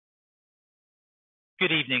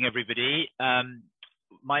Good evening, everybody.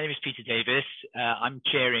 My name is Peter Davies. I'm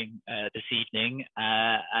chairing this evening,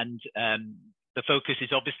 and the focus is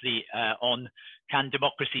obviously on can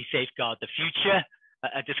democracy safeguard the future?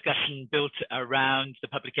 A discussion built around the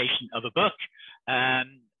publication of a book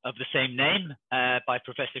of the same name by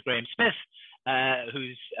Professor Graham Smith,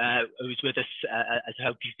 who's with us, as I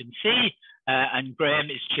hope you can see. And Graham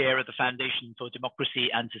is chair of the Foundation for Democracy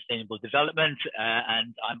and Sustainable Development,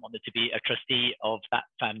 and I'm honoured to be a trustee of that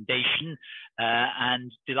foundation,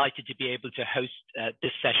 and delighted to be able to host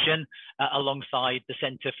this session alongside the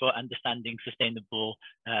Centre for Understanding Sustainable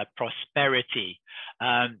Prosperity.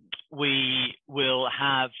 We will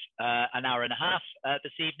have an hour and a half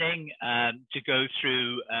this evening to go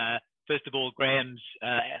through first of all, Graham's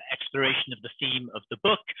exploration of the theme of the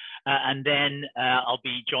book, and then I'll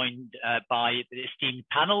be joined by the esteemed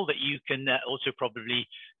panel that you can also probably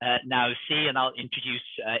now see, and I'll introduce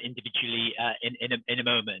individually in a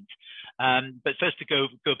moment. But first to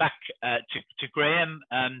go back to Graham.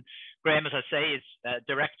 Graham, as I say, is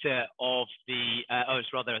director of the,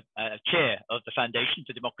 chair of the Foundation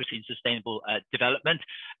for Democracy and Sustainable Development,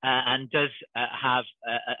 and does have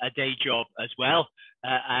a day job as well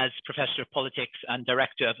as Professor of Politics and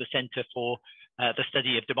Director of the Centre for the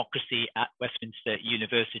Study of Democracy at Westminster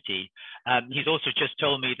University. He's also just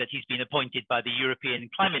told me that he's been appointed by the European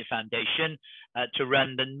Climate Foundation to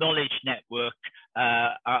run the knowledge network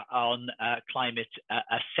on climate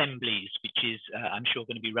assemblies, which is, I'm sure,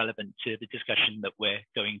 going to be relevant to the discussion that we're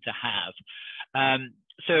going to have.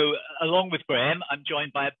 So along with Graham, I'm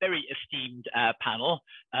joined by a very esteemed panel.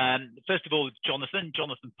 First of all, Jonathon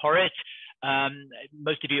Porritt.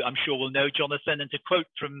 Most of you, I'm sure, will know Jonathon, and to quote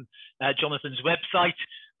from Jonathon's website,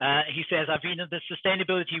 he says, "I've been in the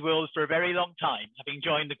sustainability world for a very long time, having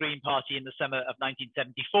joined the Green Party in the summer of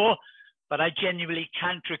 1974, but I genuinely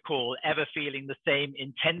can't recall ever feeling the same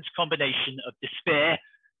intense combination of despair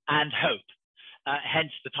and hope."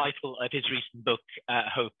 Hence the title of his recent book,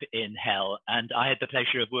 Hope in Hell. And I had the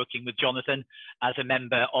pleasure of working with Jonathon as a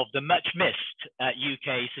member of the much missed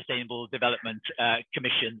UK Sustainable Development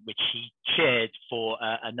Commission, which he chaired for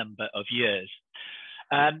a number of years.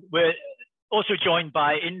 We're also joined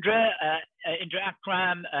by Indra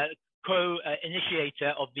Akram,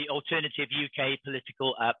 co-initiator of the Alternative UK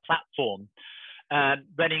Political Platform,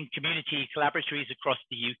 running community collaboratories across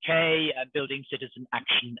the UK, building citizen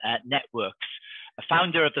action networks, a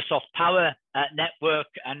founder of the Soft Power Network,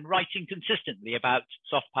 and writing consistently about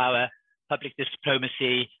soft power, public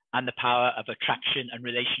diplomacy, and the power of attraction and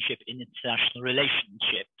relationship in international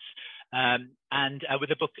relationships. And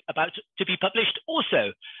with a book about to be published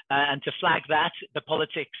also, and to flag that, The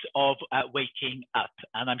Politics of Waking Up.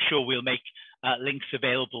 And I'm sure we'll make links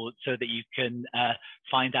available so that you can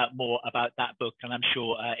find out more about that book. And I'm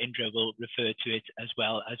sure Indra will refer to it as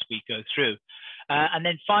well as we go through. And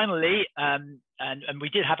then finally, and we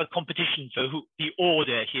did have a competition for the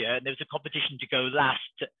order here. And there was a competition to go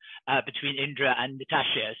last between Indra and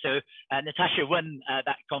Nitasha. So Nitasha won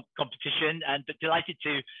that competition, and delighted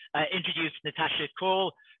to introduce Nitasha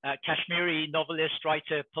Kaul, Kashmiri novelist,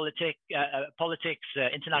 writer, politics,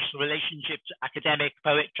 international relationships, academic,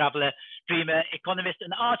 poet, traveler, dreamer, economist,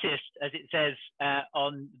 and artist, as it says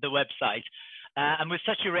on the website. And with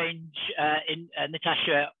such a range,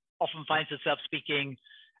 Nitasha often finds herself speaking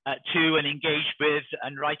to and engaged with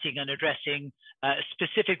and writing and addressing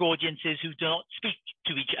specific audiences who do not speak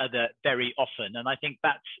to each other very often. And I think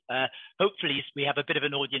that's, hopefully we have a bit of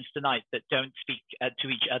an audience tonight that don't speak to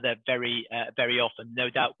each other very often. No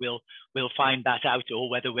doubt we'll find that out, or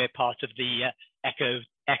whether we're part of the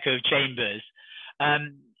echo chambers.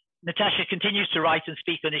 Natasha continues to write and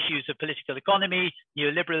speak on issues of political economy,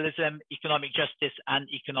 neoliberalism, economic justice, and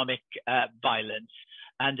economic violence.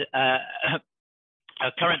 And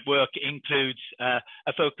her current work includes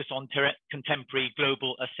a focus on contemporary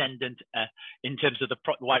global ascendant in terms of the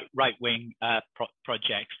right-wing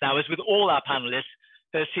projects. Now, as with all our panelists,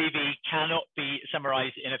 her CV cannot be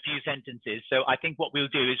summarized in a few sentences. So I think what we'll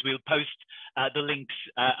do is we'll post the links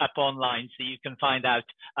up online so you can find out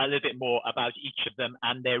a little bit more about each of them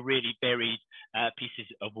and their really varied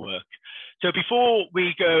pieces of work. So before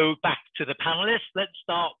we go back to the panelists, let's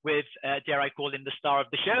start with, dare I call him the star of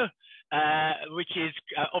the show, which is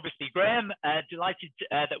obviously Graham. Delighted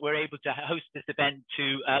that we're able to host this event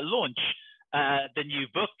to launch the new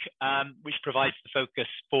book, which provides the focus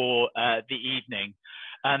for the evening.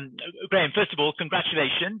 Graham, first of all,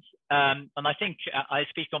 congratulations. And I think I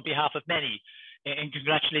speak on behalf of many in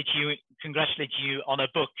congratulating you on a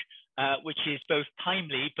book which is both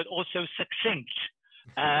timely but also succinct.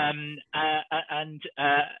 And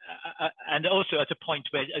also at a point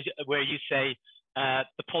where you say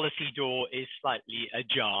the policy door is slightly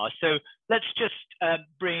ajar. So let's just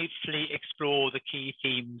briefly explore the key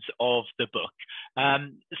themes of the book.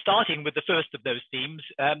 Starting with the first of those themes,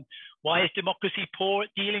 why is democracy poor at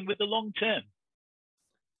dealing with the long term?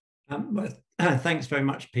 Thanks very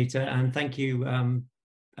much, Peter, and thank you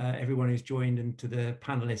everyone who's joined, and to the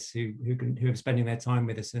panelists who are spending their time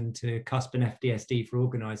with us, and to CUSP and FDSD for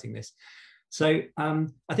organising this. So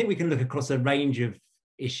I think we can look across a range of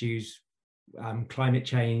issues: climate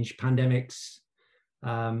change, pandemics,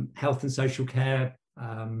 health and social care,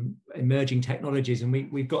 emerging technologies, and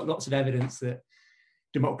we've got lots of evidence that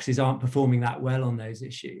democracies aren't performing that well on those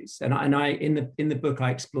issues. And I in the book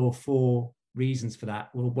I explore 4 reasons for that.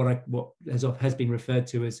 Well, what has been referred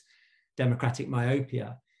to as democratic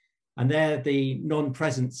myopia, and they're the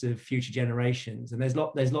non-presence of future generations. And there's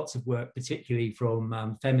lots of work, particularly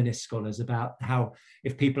from feminist scholars, about how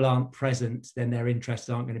if people aren't present, then their interests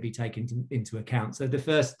aren't going to be taken into account. So the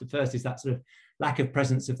first is that sort of lack of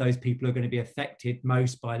presence of those people who are going to be affected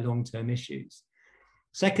most by long-term issues.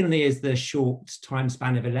 Secondly is the short time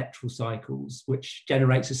span of electoral cycles, which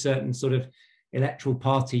generates a certain sort of electoral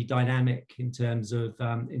party dynamic in terms of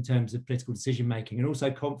political decision making, and also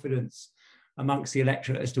confidence amongst the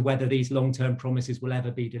electorate as to whether these long-term promises will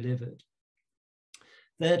ever be delivered.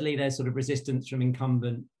 Thirdly, there's sort of resistance from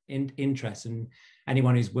incumbent interests, and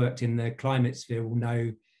anyone who's worked in the climate sphere will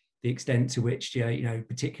know the extent to which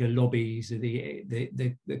particular lobbies,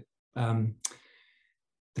 the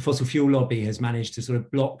fossil fuel lobby has managed to sort of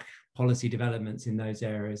block policy developments in those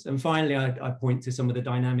areas. And finally, I point to some of the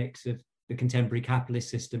dynamics of the contemporary capitalist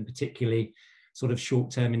system, particularly sort of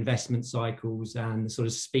short-term investment cycles and the sort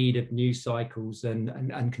of speed of news cycles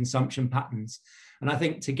and consumption patterns. And I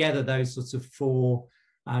think together those sorts of 4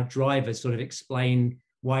 drivers sort of explain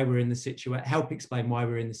why we're in the situation, help explain why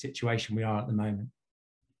we're in the situation we are at the moment.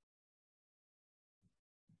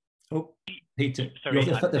 Oh, Peter, sorry,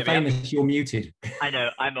 the famous, you're muted. I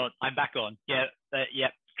know, I'm back on. Yeah,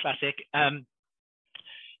 classic.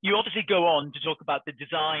 You obviously go on to talk about the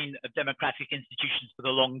design of democratic institutions for the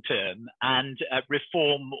long term, and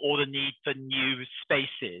reform or the need for new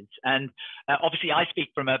spaces. And obviously I speak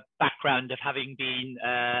from a background of having been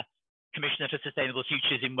Commissioner for Sustainable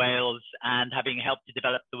Futures in Wales, and having helped to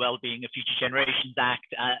develop the Wellbeing of Future Generations Act,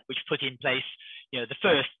 which put in place the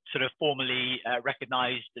first sort of formally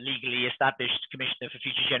recognised, legally established Commissioner for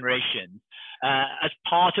Future Generations, as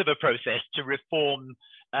part of a process to reform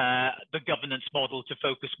the governance model to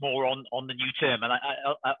focus more on the new term and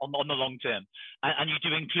on the long term. And you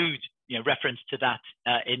do include reference to that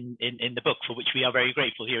in the book, for which we are very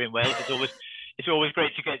grateful here in Wales. It's always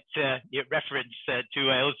great to get reference to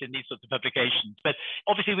Wales in these sorts of publications. But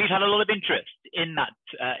obviously we've had a lot of interest in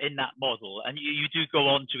that model, and you do go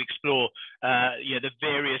on to explore the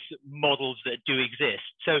various models that do exist.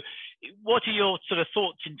 So what are your sort of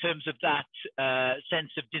thoughts in terms of that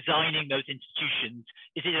sense of designing those institutions?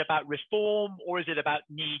 Is it about reform, or is it about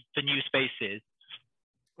need for new spaces?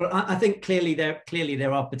 Well, I think clearly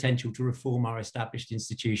there are potential to reform our established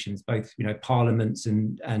institutions, both parliaments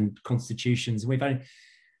and constitutions. And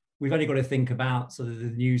we've only got to think about sort of the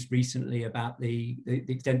news recently about the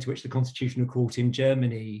extent to which the Constitutional Court in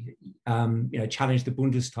Germany challenged the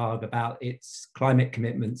Bundestag about its climate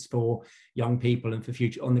commitments for young people and for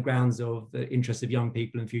future, on the grounds of the interests of young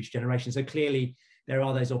people and future generations. So clearly there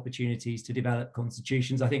are those opportunities to develop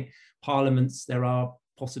constitutions. I think parliaments, there are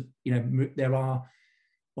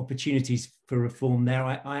opportunities for reform there.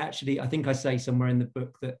 I think I say somewhere in the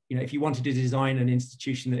book that if you wanted to design an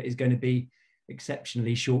institution that is going to be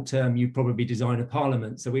exceptionally short term, you probably design a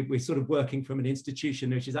parliament. So we're sort of working from an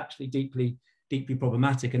institution which is actually deeply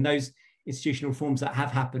problematic. And those institutional reforms that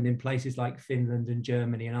have happened in places like Finland and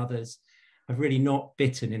Germany and others have really not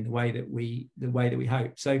bitten in the way that we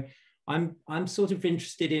hope. So I'm sort of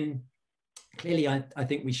interested in, clearly I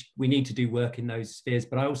think we need to do work in those spheres,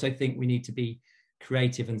 but I also think we need to be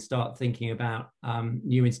creative and start thinking about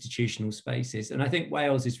new institutional spaces. And I think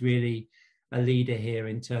Wales is really a leader here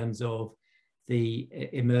in terms of the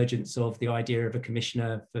emergence of the idea of a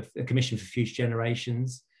commission for future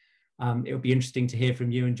generations. It would be interesting to hear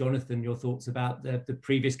from you and Jonathon your thoughts about the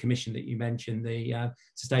previous commission that you mentioned, the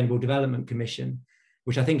Sustainable Development Commission,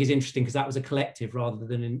 which I think is interesting because that was a collective rather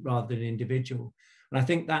than an individual. And I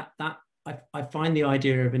think that I find the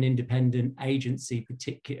idea of an independent agency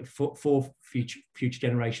for future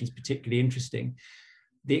generations particularly interesting.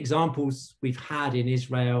 The examples we've had in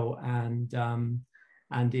Israel and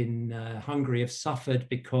in Hungary have suffered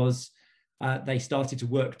because they started to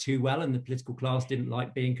work too well and the political class didn't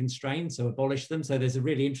like being constrained, so abolished them. So there's a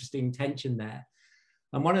really interesting tension there.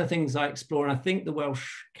 And one of the things I explore, and I think the Welsh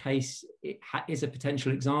case is a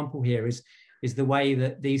potential example here, is the way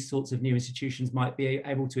that these sorts of new institutions might be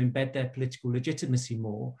able to embed their political legitimacy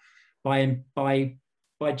more by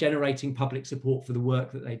generating public support for the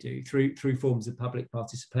work that they do through forms of public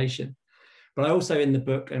participation. But I also, in the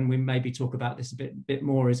book, and we maybe talk about this a bit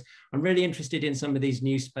more, is I'm really interested in some of these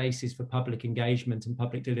new spaces for public engagement and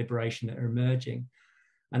public deliberation that are emerging.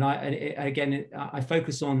 And I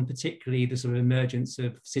focus on particularly the sort of emergence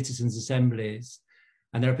of citizens' assemblies.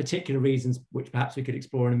 And there are particular reasons, which perhaps we could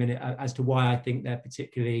explore in a minute, as to why I think they're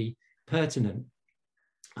particularly pertinent.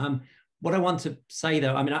 What I want to say,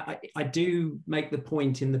 though, I mean, I do make the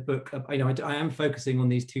point in the book, I am focusing on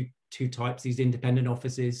these two types, these independent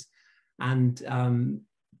offices and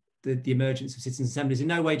the emergence of citizens' assemblies. In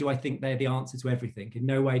no way do I think they're the answer to everything. In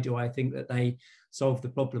no way do I think that they solve the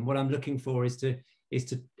problem. What I'm looking for is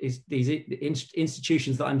these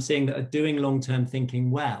institutions that I'm seeing that are doing long-term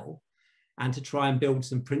thinking well, and to try and build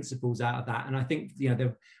some principles out of that. And I think,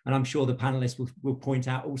 and I'm sure the panelists will point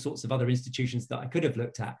out all sorts of other institutions that I could have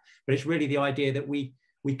looked at, but it's really the idea that we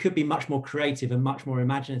could be much more creative and much more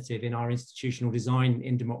imaginative in our institutional design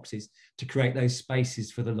in democracies to create those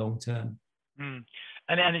spaces for the long term. Mm.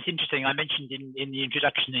 And it's interesting, I mentioned in the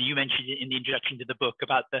introduction, and you mentioned in the introduction to the book,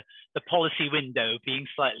 about the policy window being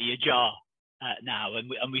slightly ajar now.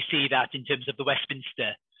 And we see that in terms of the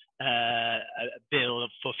Westminster bill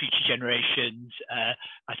for future generations.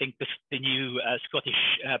 I think the new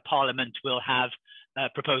Scottish Parliament will have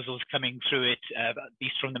proposals coming through it, at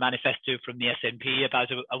least from the manifesto from the SNP, about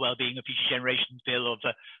a Wellbeing of Future Generations bill of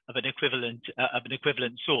an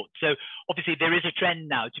equivalent sort. So obviously there is a trend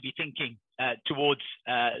now to be thinking towards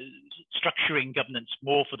structuring governance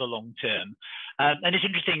more for the long term. And it's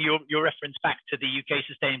interesting your reference back to the UK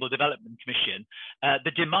Sustainable Development Commission.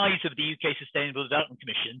 The demise of the UK Sustainable Development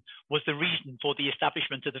Commission was the reason for the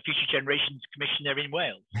establishment of the Future Generations Commissioner in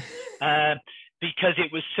Wales, because it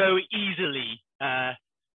was so easily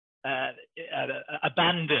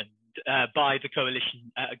abandoned by the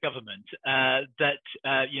coalition government that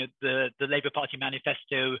the Labour Party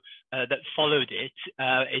manifesto that followed it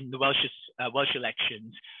in the Welsh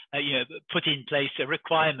elections put in place a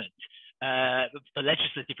requirement, the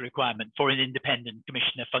legislative requirement for an independent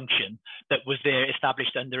commissioner function that was there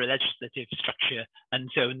established under a legislative structure, and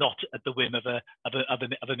so not at the whim of a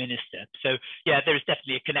minister. So yeah, there is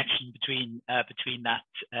definitely a connection between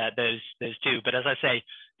those two. But as I say,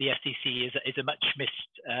 the FTC is a much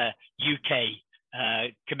missed UK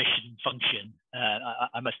commission function,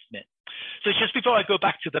 I must admit. So just before I go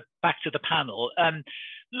back to the panel,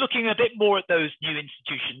 looking a bit more at those new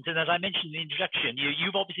institutions, and as I mentioned in the introduction,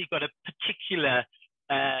 you've obviously got a particular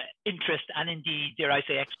interest and indeed, dare I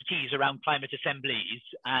say, expertise around climate assemblies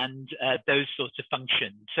and those sorts of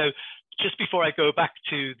functions. So just before I go back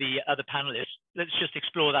to the other panelists, let's just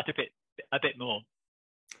explore that a bit more.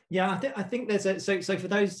 Yeah, I think there's so for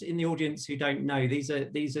those in the audience who don't know, these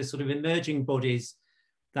are sort of emerging bodies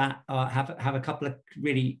that have a couple of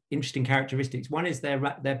really interesting characteristics. One is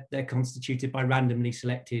they're constituted by randomly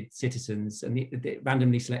selected citizens and the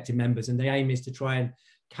randomly selected members, and the aim is to try and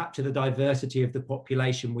capture the diversity of the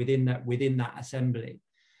population within that assembly.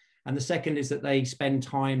 And the second is that they spend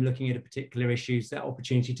time looking at a particular issues, that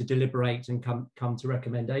opportunity to deliberate and come to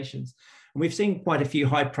recommendations. And we've seen quite a few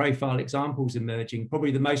high-profile examples emerging,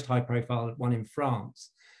 probably the most high-profile one in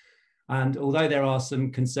France. And although there are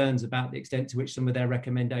some concerns about the extent to which some of their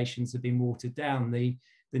recommendations have been watered down, the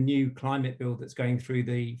new climate bill that's going through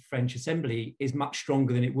the French Assembly is much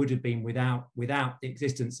stronger than it would have been without the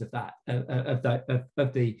existence of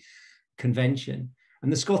the convention.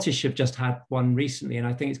 And the Scottish have just had one recently, and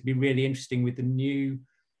I think it's going to be really interesting with the new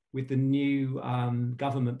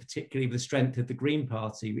government, particularly with the strength of the Green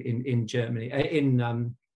Party in Germany,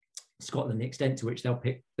 in Scotland, the extent to which they'll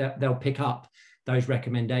pick up those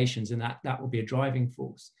recommendations, and that will be a driving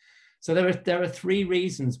force. So there are three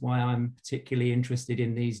reasons why I'm particularly interested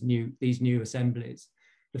in these new assemblies.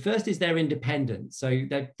 The first is they're independent. So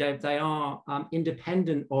they are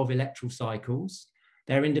independent of electoral cycles.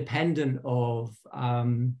 They're independent of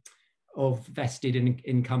vested and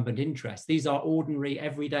incumbent interests. These are ordinary,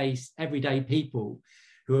 everyday people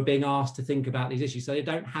who are being asked to think about these issues. So they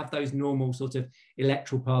don't have those normal sort of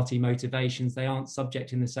electoral party motivations. They aren't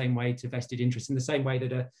subject in the same way to vested interests, in the same way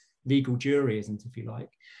that a legal jury isn't, if you like.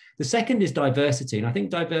 The second is diversity, and I think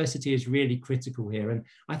diversity is really critical here. And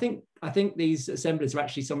I think these assemblies are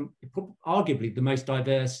actually arguably the most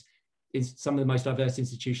diverse, some of the most diverse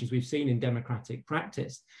institutions we've seen in democratic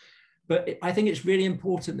practice. But I think it's really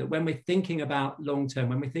important that when we're thinking about long term,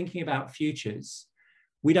 when we're thinking about futures,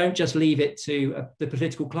 we don't just leave it to the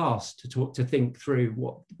political class to think through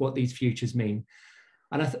what these futures mean.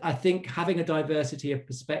 And I think having a diversity of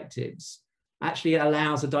perspectives actually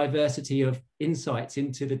allows a diversity of insights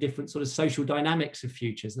into the different sort of social dynamics of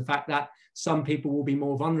futures. The fact that some people will be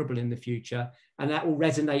more vulnerable in the future, and that will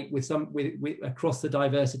resonate with across the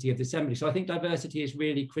diversity of the assembly. So I think diversity is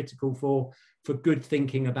really critical for good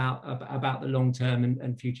thinking about the long term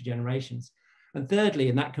and future generations. And thirdly,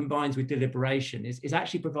 and that combines with deliberation, is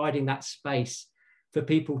actually providing that space for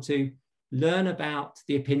people to learn about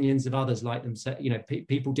the opinions of others like themselves,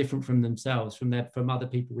 people different from themselves, from other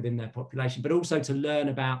people within their population, but also to learn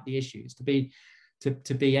about the issues, to be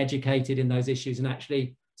educated in those issues, and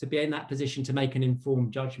actually to be in that position to make an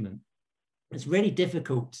informed judgment. It's really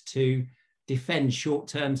difficult to defend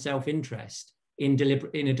short-term self-interest in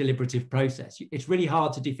a deliberative process. It's really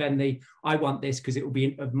hard to defend I want this because it will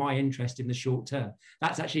be of my interest in the short term.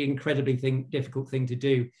 That's actually an incredibly difficult thing to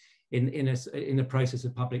do in the process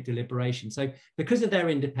of public deliberation. So because of their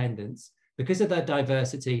independence, because of their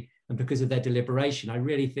diversity, and because of their deliberation, I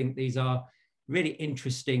really think these are really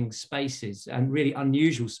interesting spaces and really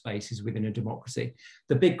unusual spaces within a democracy.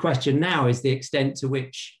 The big question now is the extent to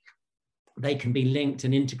which they can be linked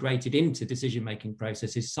and integrated into decision-making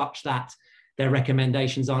processes such that their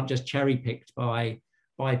recommendations aren't just cherry-picked by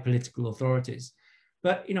political authorities.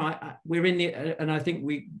 But we're in and I think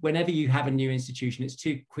whenever you have a new institution, it's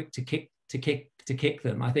too quick to kick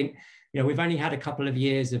them. I think we've only had a couple of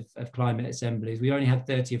years of climate assemblies. We only had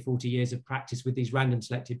 30 or 40 years of practice with these random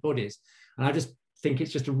selected bodies, and I just think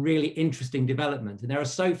it's just a really interesting development. And there are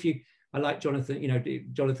so few. I like Jonathon.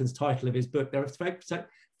 Jonathan's title of his book. There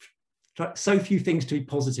are so few things to be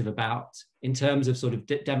positive about in terms of sort of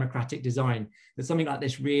democratic design, that something like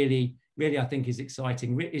this really I think is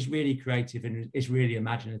exciting, is really creative, and is really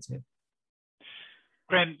imaginative.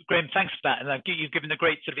 Graham, thanks for that. And you've given a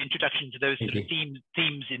great sort of introduction to those sort of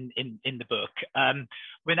themes in the book.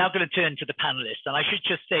 We're now going to turn to the panelists, and I should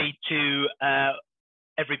just say to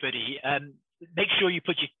everybody, make sure you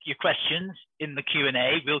put your questions in the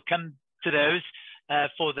Q&A. We'll come to those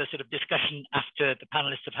for the sort of discussion after the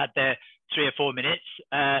panelists have had their 3 or 4 minutes.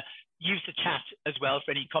 Use the chat as well for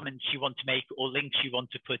any comments you want to make or links you want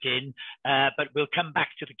to put in. But we'll come back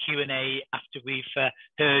to the Q&A after we've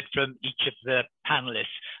heard from each of the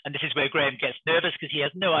panelists. And this is where Graham gets nervous, because he has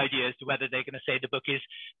no idea as to whether they're going to say the book is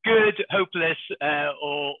good, hopeless,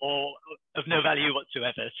 or of no value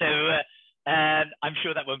whatsoever. So I'm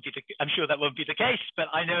sure that won't be the case. But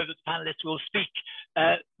I know that the panelists will speak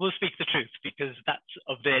the truth, because that's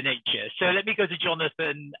of their nature. So let me go to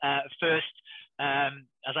Jonathon first.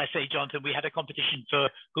 As I say, Jonathon, we had a competition for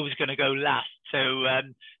who was going to go last. So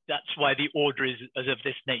that's why the order is of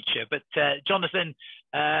this nature. But Jonathon,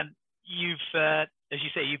 you've, as you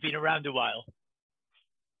say, you've been around a while.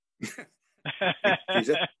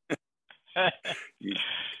 You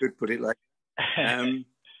could put it like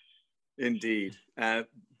indeed.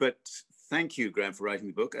 But thank you, Graham, for writing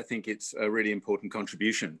the book. I think it's a really important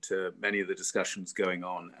contribution to many of the discussions going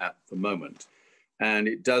on at the moment. And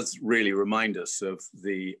it does really remind us of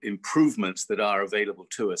the improvements that are available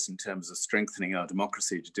to us in terms of strengthening our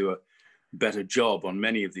democracy to do a better job on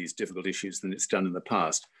many of these difficult issues than it's done in the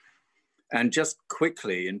past. And just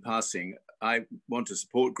quickly in passing, I want to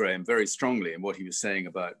support Graham very strongly in what he was saying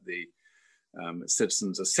about the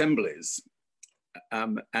citizens' assemblies.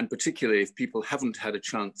 And particularly if people haven't had a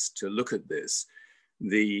chance to look at this,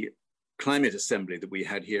 the climate assembly that we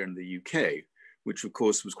had here in the UK, which of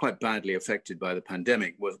course was quite badly affected by the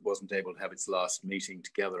pandemic, wasn't able to have its last meeting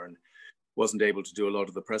together and wasn't able to do a lot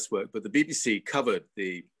of the press work. But the BBC covered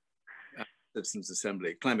the Citizens'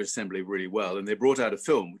 Assembly, Climate Assembly really well. And they brought out a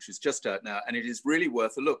film, which is just out now. And it is really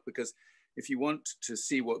worth a look, because if you want to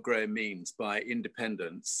see what Graham means by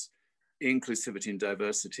independence, inclusivity and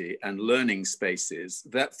diversity and learning spaces,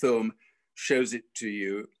 that film shows it to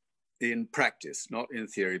you in practice, not in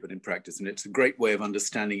theory, but in practice. And it's a great way of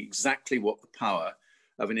understanding exactly what the power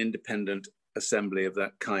of an independent assembly of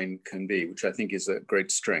that kind can be, which I think is a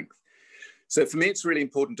great strength. So for me, it's really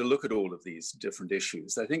important to look at all of these different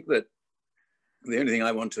issues. I think that the only thing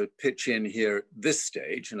I want to pitch in here at this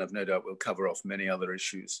stage, and I've no doubt we'll cover off many other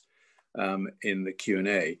issues in the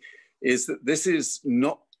Q&A, is that this is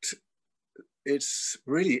not, it's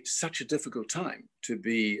really such a difficult time to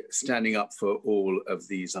be standing up for all of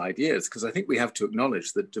these ideas, because I think we have to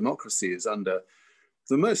acknowledge that democracy is under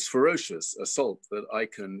the most ferocious assault that I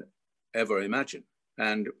can ever imagine.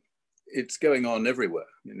 And it's going on everywhere.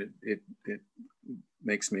 I mean, it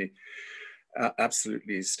makes me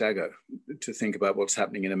absolutely stagger to think about what's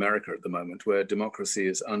happening in America at the moment, where democracy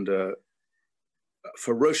is under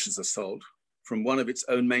ferocious assault from one of its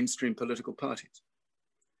own mainstream political parties.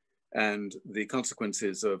 And the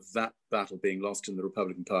consequences of that battle being lost in the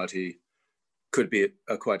Republican Party could be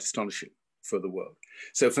quite astonishing for the world.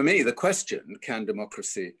 So for me, the question, can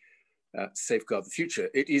democracy safeguard the future?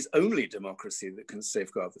 It is only democracy that can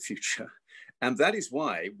safeguard the future. And that is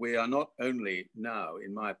why we are not only now,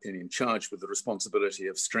 in my opinion, charged with the responsibility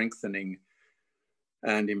of strengthening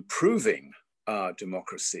and improving our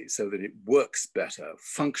democracy so that it works better,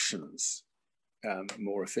 functions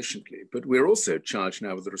more efficiently, but we're also charged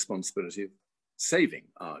now with the responsibility of saving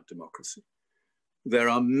our democracy. There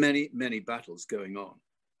are many, many battles going on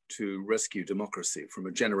to rescue democracy from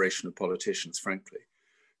a generation of politicians, frankly,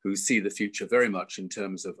 who see the future very much in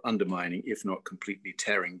terms of undermining, if not completely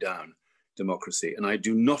tearing down, democracy. And I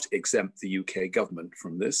do not exempt the UK government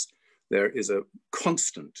from this. There is a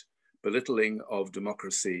constant belittling of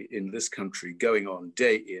democracy in this country going on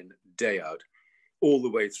day in, day out, all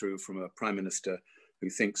the way through from a prime minister who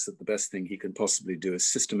thinks that the best thing he can possibly do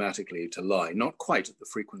is systematically to lie, not quite at the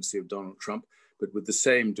frequency of Donald Trump, but with the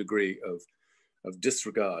same degree of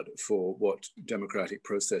disregard for what democratic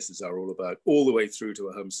processes are all about, all the way through to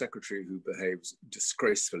a Home Secretary who behaves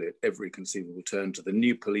disgracefully at every conceivable turn, to the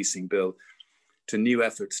new policing bill, to new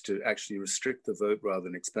efforts to actually restrict the vote rather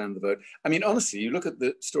than expand the vote. I mean, honestly, you look at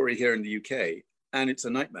the story here in the UK and it's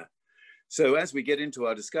a nightmare. So as we get into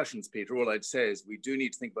our discussions, Peter, all I'd say is we do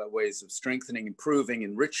need to think about ways of strengthening, improving,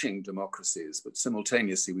 enriching democracies, but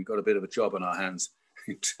simultaneously, we've got a bit of a job on our hands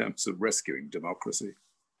in terms of rescuing democracy.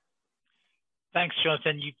 Thanks,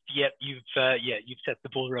 Jonathan. You've set the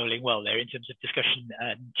ball rolling well there in terms of discussion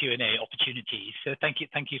and Q&A opportunities. So thank you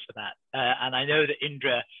for that. And I know that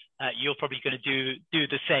Indra, you're probably going to do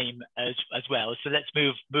the same as well. So let's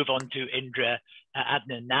move on to Indra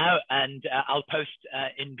Adnan now, and I'll post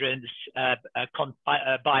Indra's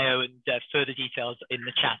bio and further details in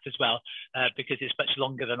the chat as well, because it's much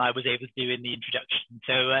longer than I was able to do in the introduction.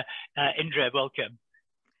 So Indra, welcome.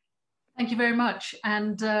 Thank you very much.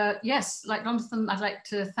 And yes, like Jonathon, I'd like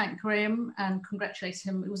to thank Graham and congratulate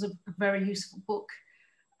him. It was a very useful book.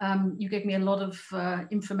 You gave me a lot of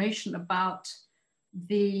information about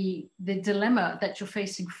the dilemma that you're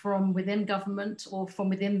facing from within government or from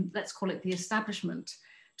within, let's call it the establishment,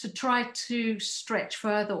 to try to stretch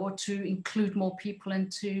further or to include more people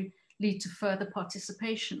and to lead to further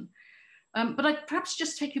participation. But I'd perhaps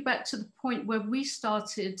just take you back to the point where we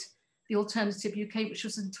started the Alternative UK, which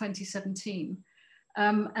was in 2017.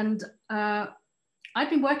 I'd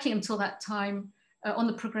been working until that time on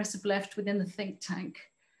the progressive left within the think tank,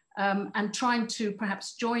 and trying to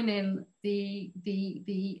perhaps join in the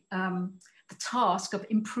task of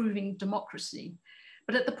improving democracy.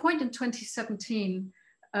 But at the point in 2017,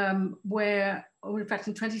 or in fact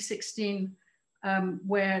in 2016,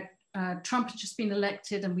 where Trump had just been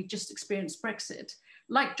elected and we just experienced Brexit,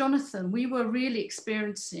 like Jonathon, we were really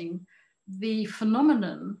experiencing the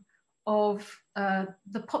phenomenon of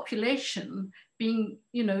the population being,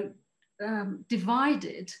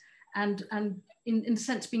 divided and in a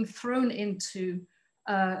sense being thrown into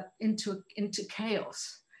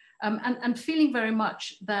chaos, and feeling very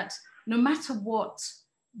much that no matter what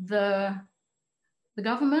the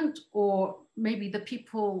government or maybe the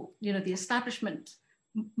people, the establishment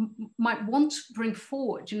might want to bring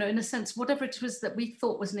forward, in a sense, whatever it was that we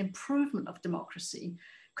thought was an improvement of democracy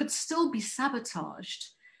could still be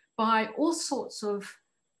sabotaged by all sorts of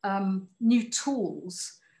new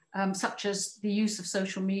tools, such as the use of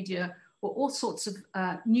social media, or all sorts of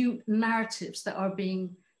new narratives that are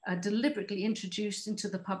being deliberately introduced into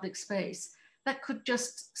the public space that could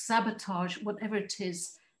just sabotage whatever it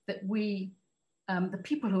is that we, the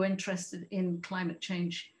people who are interested in climate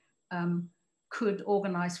change, could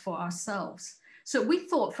organize for ourselves. So we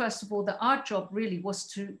thought, first of all, that our job really was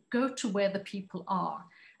to go to where the people are.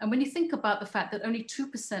 And when you think about the fact that only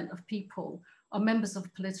 2% of people are members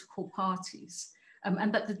of political parties,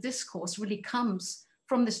 and that the discourse really comes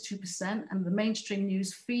from this 2%, and the mainstream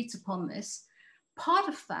news feeds upon this, part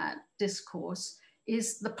of that discourse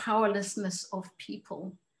is the powerlessness of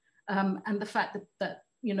people, and the fact that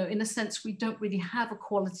in a sense, we don't really have a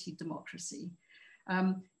quality democracy.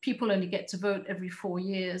 People only get to vote every 4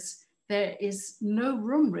 years. There is no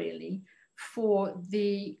room really for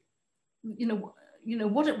the,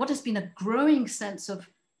 what has been a growing sense of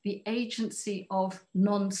the agency of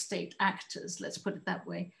non-state actors, let's put it that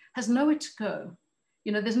way, has nowhere to go.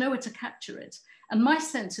 There's nowhere to capture it. And my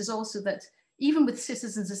sense is also that even with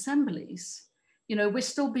citizens' assemblies, we're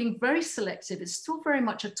still being very selective. It's still very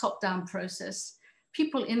much a top-down process.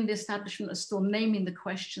 People in the establishment are still naming the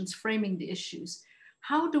questions, framing the issues.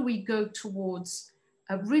 How do we go towards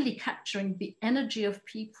really capturing the energy of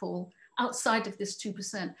people outside of this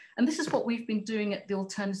 2%. And this is what we've been doing at the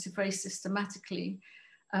Alternative very systematically,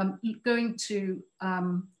 going to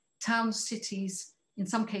towns, cities, in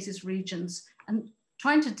some cases regions, and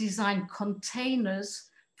trying to design containers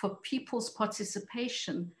for people's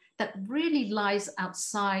participation that really lies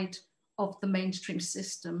outside of the mainstream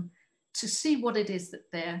system, to see what it is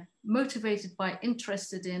that they're motivated by,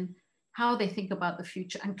 interested in, how they think about the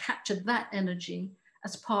future, and capture that energy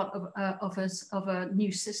as part of a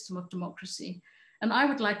new system of democracy. And I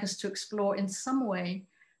would like us to explore in some way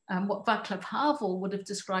what Václav Havel would have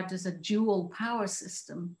described as a dual power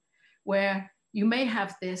system, where you may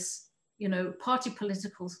have this, party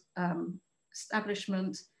political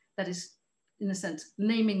establishment that is, in a sense,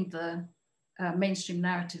 naming the mainstream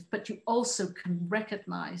narrative, but you also can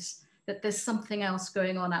recognize that there's something else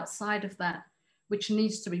going on outside of that, which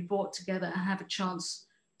needs to be brought together and have a chance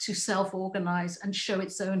to self-organize and show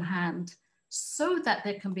its own hand, so that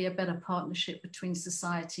there can be a better partnership between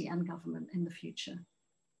society and government in the future.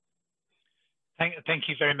 Thank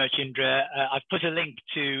you very much, Indra. I've put a link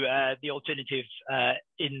to the Alternative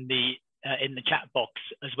in the chat box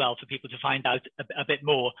as well for people to find out a bit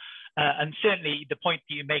more. And certainly the point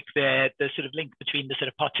that you make there, the sort of link between the sort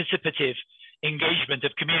of participative engagement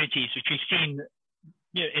of communities, which we've seen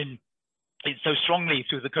so strongly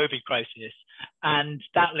through the COVID crisis, and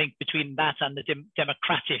that link between that and the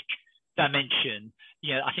democratic dimension.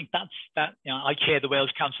 I think that I chair the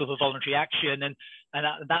Wales Council for Voluntary Action, and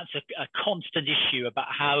that's a constant issue about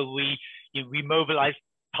how we mobilise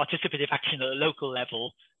participative action at a local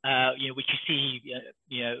level, which you see,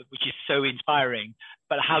 which is so inspiring.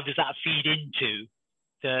 But how does that feed into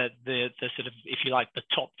the sort of, if you like, the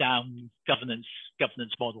top-down governance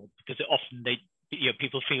model? Because often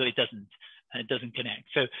people feel it doesn't, and it doesn't connect.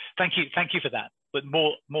 So thank you for that. But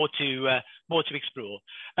more to explore.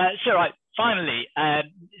 So right, finally,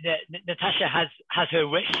 Nitasha has her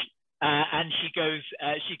wish, and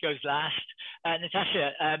she goes last.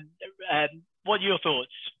 Nitasha, what are your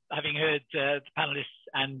thoughts, having heard the panelists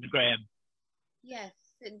and Graham? Yes,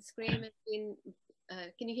 since Graham has been,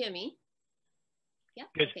 can you hear me? Yeah.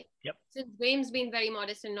 Good. Okay. Yep. Since Graham's been very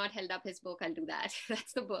modest and not held up his book, I'll do that.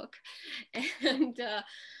 That's the book. And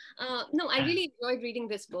no, I really enjoyed reading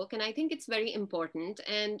this book, and I think it's very important.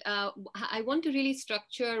 And I want to really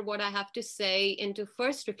structure what I have to say into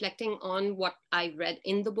first reflecting on what I read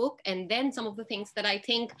in the book, and then some of the things that I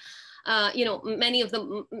think, many of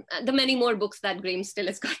the many more books that Graham still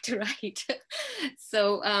has got to write.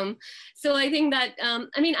 So I think that,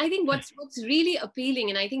 I think what's really appealing,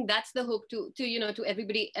 and I think that's the hope to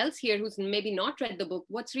everybody else here who's maybe not read the book,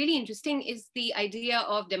 what's really interesting is the idea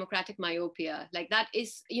of democratic myopia. Like that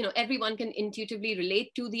is, everyone can intuitively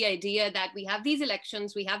relate to the idea that we have these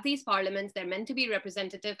elections, we have these parliaments, they're meant to be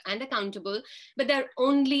representative and accountable, but they're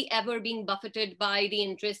only ever being buffeted by the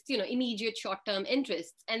interests, immediate short-term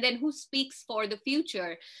interests. And then who speaks for the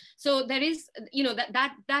future? So there is,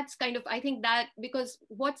 that's kind of, I think that, because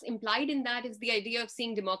what's implied in that is the idea of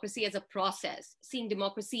seeing democracy as a process, seeing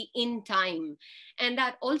democracy in time. And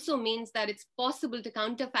that also means that it's possible to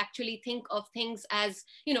counterfactually think of things as,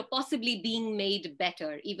 possibly being made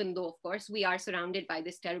better, even though, of course, we are surrounded by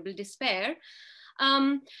this terrible despair.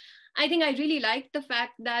 I think I really like the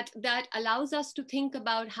fact that that allows us to think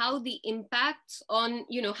about how the impacts on,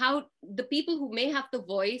 how the people who may have the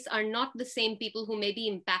voice are not the same people who may be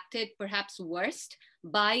impacted perhaps worst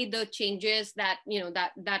by the changes that,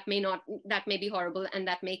 that may be horrible and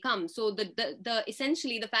that may come. So the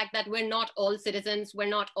essentially the fact that we're not all citizens, we're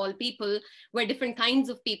not all people, we're different kinds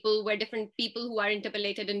of people, we're different people who are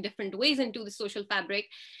interpolated in different ways into the social fabric.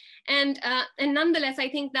 And nonetheless, I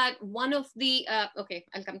think that one of the, okay,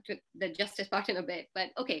 I'll come to the justice part in a bit, but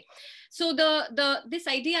okay. So this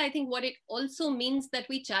idea, I think what it also means that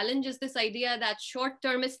we challenge is this idea that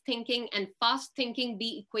short-termist thinking and fast thinking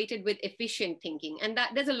be equated with efficient thinking. And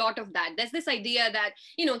that there's a lot of that. There's this idea that,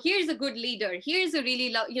 here's a good leader, here's a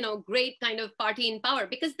really, great kind of party in power,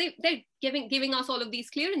 because they're giving us all of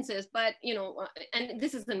these clearances, but, and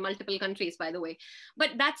this is in multiple countries, by the way,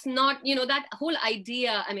 but that's not, that whole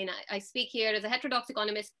idea, I speak here as a heterodox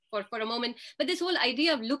economist for a moment, but this whole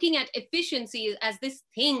idea of looking at efficiency as this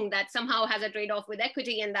thing that somehow has a trade-off with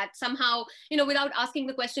equity, and that somehow, without asking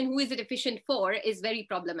the question, who is it efficient for, is very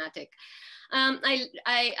problematic.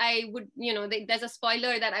 I would, there's a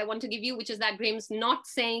spoiler that I want to give you, which is that Graham's not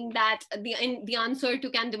saying that the answer to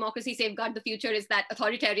can democracy safeguard the future is that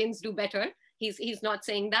authoritarians do better. He's not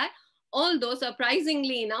saying that. Although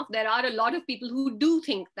surprisingly enough, there are a lot of people who do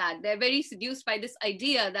think that. They're very seduced by this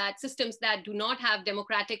idea that systems that do not have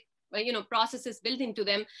democratic processes built into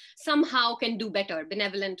them somehow can do better,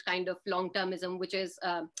 benevolent kind of long-termism, which is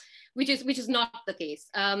not the case.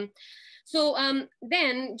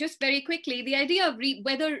 Then just very quickly, the idea of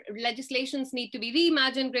whether legislations need to be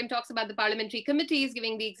reimagined. Graham talks about the parliamentary committees,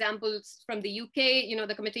 giving the examples from the UK,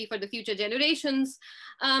 the Committee for the Future Generations.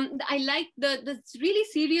 I like the really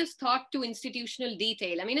serious thought to institutional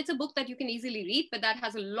detail. I mean, it's a book that you can easily read, but that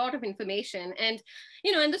has a lot of information and,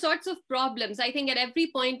 and the sorts of problems. I think at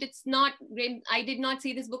every point, it's not, I did not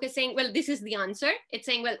see this book as saying, well, this is the answer. It's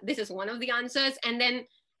saying, well, this is one of the answers. And then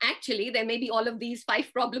actually, there may be all of these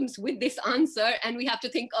 5 problems with this answer, and we have to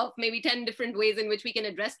think of maybe 10 different ways in which we can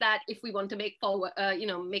address that if we want to make forward,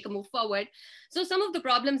 make a move forward. So some of the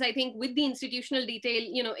problems, I think, with the institutional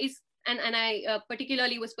detail, is, and I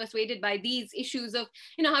particularly was persuaded by these issues of,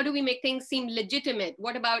 how do we make things seem legitimate?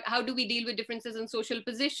 What about how do we deal with differences in social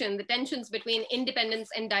position, the tensions between independence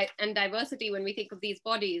and diversity when we think of these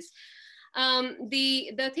bodies?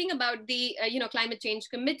 The thing about the climate change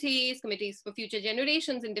committees for future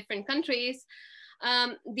generations in different countries,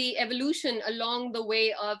 the evolution along the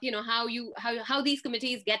way of how these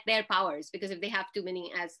committees get their powers, because if they have too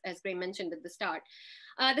many, as Graham mentioned at the start.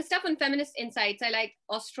 The stuff on feminist insights, I like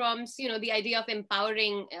Ostrom's, the idea of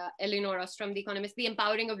empowering, Elinor Ostrom, the economist, the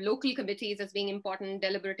empowering of local committees as being important,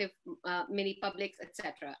 deliberative mini publics,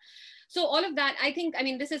 etc. So all of that, I think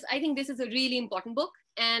this is a really important book.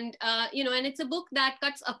 And, and it's a book that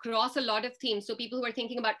cuts across a lot of themes. So people who are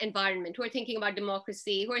thinking about environment, who are thinking about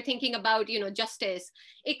democracy, who are thinking about, justice,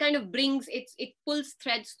 it kind of brings, it pulls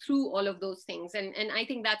threads through all of those things. And I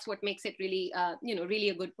think that's what makes it really, really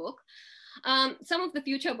a good book. Some of the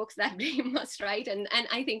future books that Graham must write, and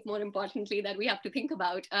I think more importantly that we have to think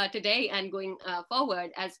about today and going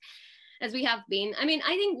forward as we have been. I mean,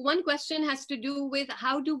 I think one question has to do with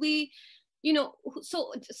how do we,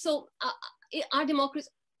 our democracy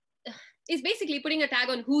is basically putting a tag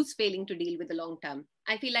on who's failing to deal with the long term.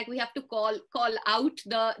 I feel like we have to call out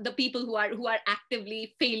the people who are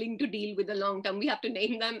actively failing to deal with the long term. We have to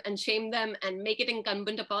name them and shame them and make it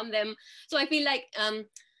incumbent upon them. So I feel like,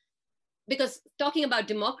 because talking about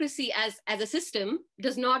democracy as a system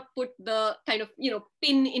does not put the kind of,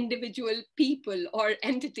 pin individual people or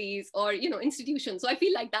entities or, institutions. So I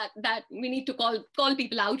feel like that we need to call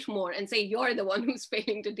people out more and say, you're the one who's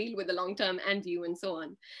failing to deal with the long term, and you, and so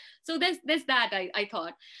on. So there's that, I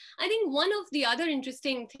thought. I think one of the other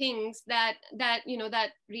interesting things that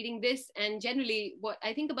reading this and generally what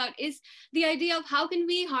I think about is the idea of how can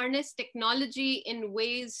we harness technology in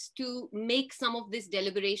ways to make some of this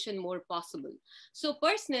deliberation more possible. So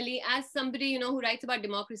personally, as somebody, who writes about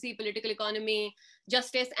democracy, political economy,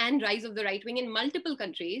 justice, and rise of the right wing in multiple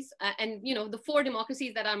countries, and, the 4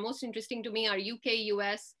 democracies that are most interesting to me are UK,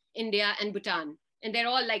 US, India, and Bhutan. And they're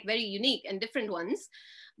all like very unique and different ones.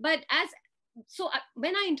 But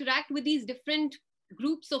when I interact with these different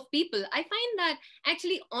groups of people, I find that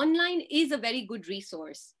actually online is a very good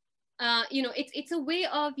resource. It's a way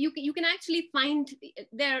of, you can actually find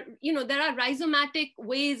there are rhizomatic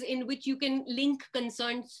ways in which you can link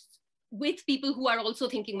concerns with people who are also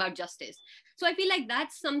thinking about justice. So I feel like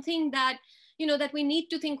that's something that, that we need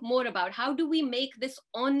to think more about. How do we make this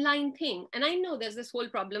online thing? And I know there's this whole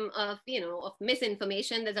problem of, of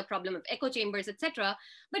misinformation. There's a problem of echo chambers, etc.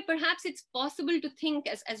 But perhaps it's possible to think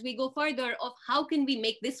as we go further of how can we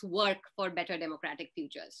make this work for better democratic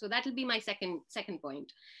futures. So that'll be my second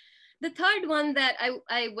point. The third one that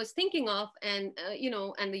I was thinking of, and,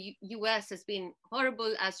 and the US has been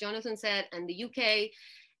horrible, as Jonathon said, and the UK,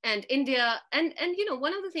 and India, and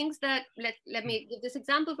one of the things that let me give this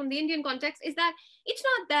example from the Indian context is that it's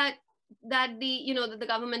not that the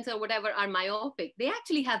governments or whatever are myopic. They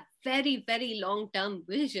actually have very, very long-term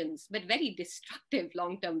visions, but very destructive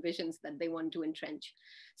long-term visions that they want to entrench.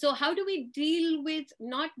 So how do we deal with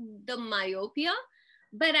not the myopia,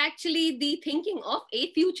 but actually the thinking of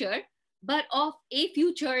a future, but of a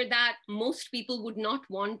future that most people would not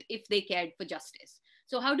want if they cared for justice?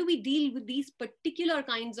 So how do we deal with these particular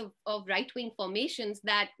kinds of right-wing formations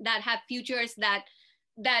that have futures that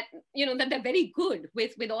they're very good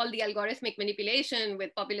with all the algorithmic manipulation,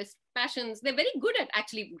 with populist passions? They're very good at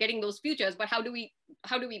actually getting those futures, but how do we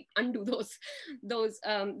undo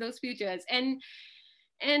those futures?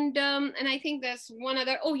 And I think there's one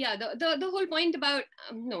other, the whole point about,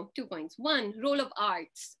 2 points. One, role of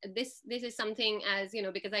arts. This is something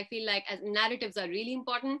because I feel like as narratives are really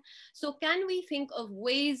important. So can we think of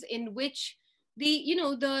ways in which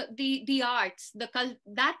the arts,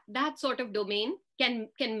 that sort of domain can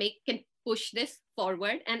push this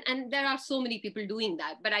forward? And there are so many people doing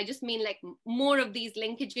that, but I just mean like more of these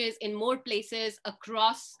linkages in more places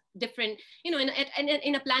across different, you know,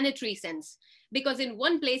 in a planetary sense. Because in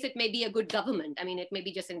one place, it may be a good government. I mean, it may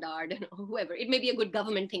be Jacinda Ardern or whoever. It may be a good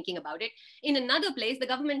government thinking about it. In another place, the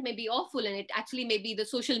government may be awful, and it actually may be the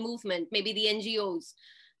social movement, maybe the NGOs.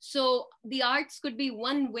 So the arts could be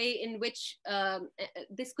one way in which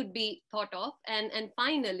this could be thought of. And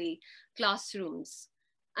finally, classrooms.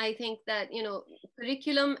 I think that, you know,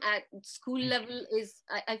 curriculum at school level is,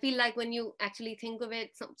 I feel like when you actually think of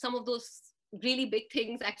it, some of those really big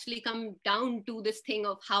things actually come down to this thing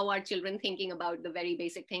of how are children thinking about the very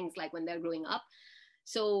basic things like when they're growing up.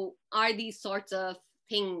 So are these sorts of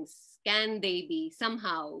things, can they be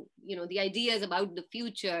somehow, you know, the ideas about the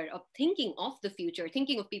future, of thinking of the future,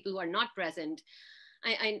 thinking of people who are not present.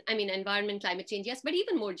 I mean, environment, climate change, yes, but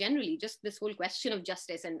even more generally, just this whole question of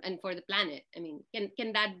justice and for the planet. I mean,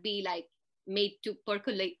 can that be like made to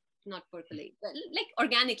percolate, not percolate, but like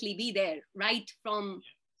organically be there right from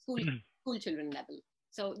school children level?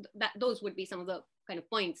 So those would be some of the kind of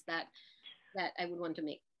points that I would want to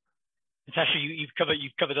make. Natasha, you've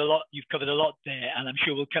covered a lot. You've covered a lot there, and I'm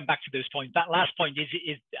sure we'll come back to those points. That last point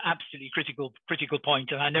is absolutely critical point,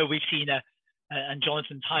 and I know we've seen and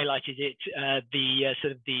Jonathon's highlighted it,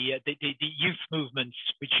 the youth movements,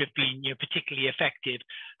 which have been, you know, particularly effective.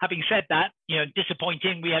 Having said that, you know,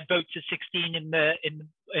 disappointing. We had votes of 16 in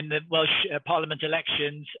the Welsh Parliament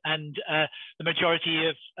elections, and the majority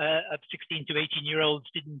of 16 to 18-year-olds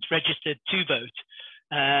didn't register to vote.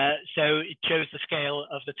 So it shows the scale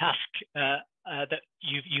of the task that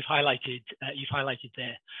you've highlighted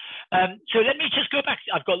there. So let me just go back.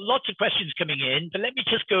 I've got lots of questions coming in, but let me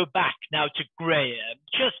just go back now to Graham.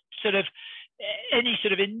 Just sort of any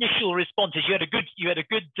sort of initial responses. You had a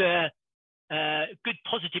good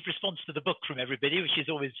positive response to the book from everybody, which is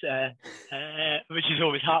always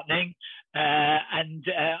heartening. And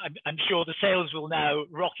I'm sure the sales will now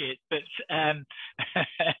rocket. But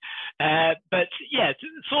yeah,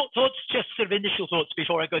 thoughts, just sort of initial thoughts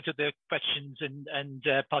before I go to the questions and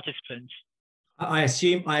participants. I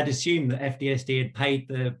had assumed that FDSD had paid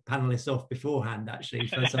the panelists off beforehand, actually.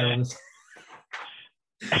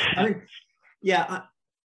 I mean, yeah.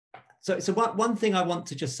 So one thing I want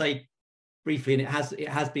to just say briefly, and it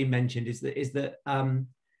has been mentioned, is that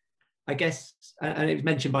I guess, and it was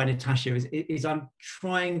mentioned by Nitasha, is I'm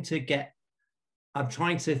trying to get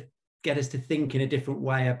us to think in a different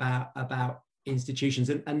way about institutions,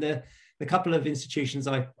 and the couple of institutions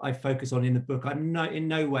I focus on in the book, I'm in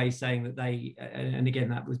no way saying that they, and again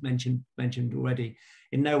that was mentioned already,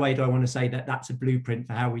 in no way do I want to say that that's a blueprint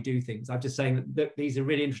for how we do things. I'm just saying that these are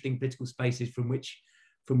really interesting political spaces from which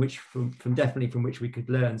we could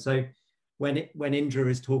learn. So when Indra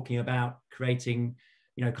is talking about creating,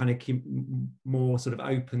 you know, kind of more sort of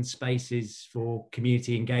open spaces for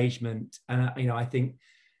community engagement, you know, I think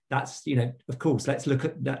that's, you know, of course, let's look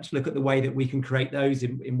at the way that we can create those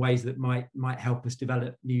in ways that might help us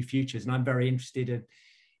develop new futures. And I'm very interested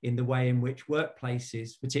in the way in which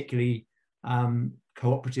workplaces, particularly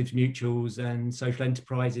cooperatives, mutuals, and social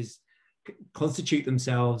enterprises, constitute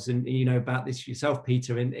themselves, and you know about this yourself,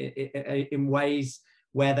 Peter, in ways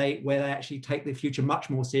where they actually take the future much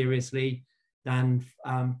more seriously than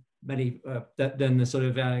than the sort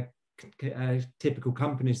of typical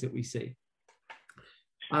companies that we see.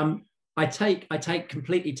 I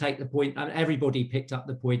completely take the point, and everybody picked up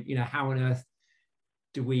the point, you know, how on earth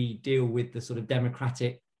do we deal with the sort of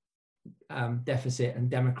democratic deficit and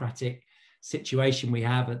democratic situation we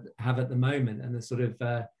have at the moment, and the sort of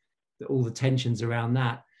all the tensions around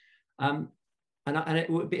that. And it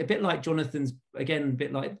would be a bit like Jonathon's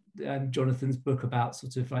book about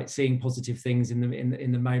sort of like seeing positive things in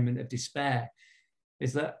the moment of despair,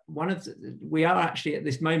 is that we are actually at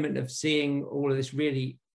this moment of seeing all of this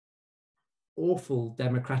really awful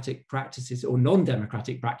democratic practices or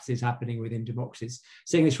non-democratic practices happening within democracies,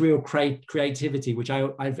 seeing this real creativity, which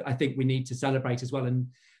I think we need to celebrate as well. And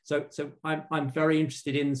so I'm very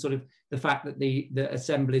interested in sort of the fact that the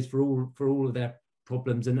assemblies, for all of their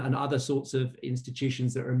problems, and other sorts of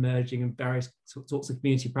institutions that are emerging and various sorts of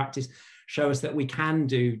community practice, show us that we can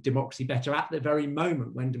do democracy better at the very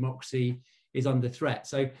moment when democracy is under threat.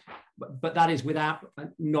 So, but that is without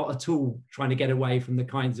not at all trying to get away from the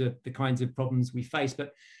kinds of problems we face.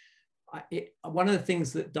 But one of the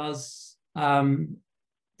things that does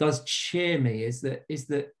cheer me is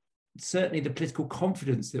that certainly the political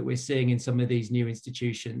confidence that we're seeing in some of these new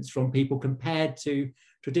institutions from people compared to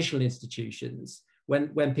traditional institutions,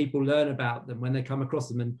 when people learn about them, when they come across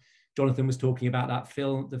them. And Jonathon was talking about that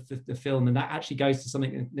film, the film, and that actually goes to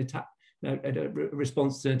something, a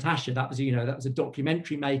response to Nitasha. That was a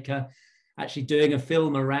documentary maker actually doing a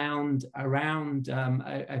film around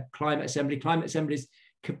a climate assembly. Climate assemblies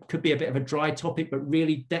could be a bit of a dry topic, but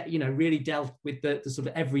really, really dealt with the sort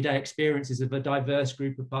of everyday experiences of a diverse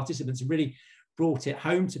group of participants, and really brought it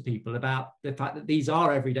home to people about the fact that these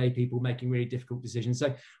are everyday people making really difficult decisions.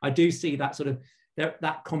 So I do see that sort of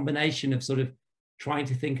that combination of sort of trying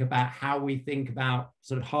to think about how we think about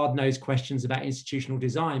sort of hard-nosed questions about institutional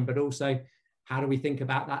design, but also how do we think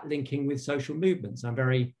about that linking with social movements.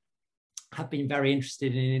 Have been very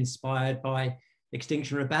interested and inspired by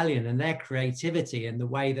Extinction Rebellion and their creativity and the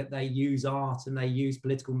way that they use art and they use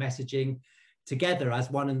political messaging together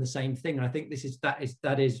as one and the same thing. And I think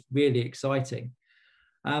that is really exciting.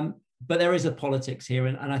 But there is a politics here,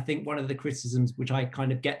 and I think one of the criticisms, which I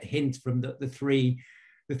kind of get hint from the three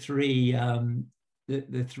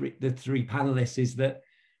panelists, is that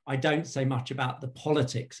I don't say much about the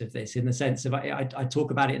politics of this, in the sense of I talk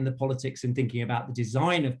about it in the politics and thinking about the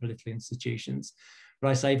design of political institutions, but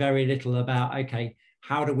I say very little about, okay,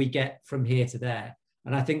 how do we get from here to there?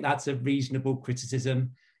 And I think that's a reasonable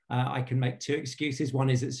criticism. I can make two excuses. One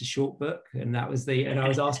is it's a short book, and I was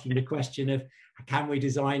asking the question of, can we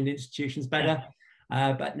design institutions better?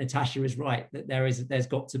 But Nitasha is right, that there's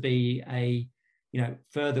got to be a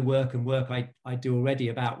further work I do already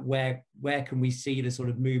about where can we see the sort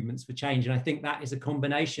of movements for change. And I think that is a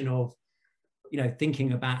combination of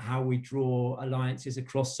thinking about how we draw alliances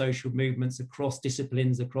across social movements, across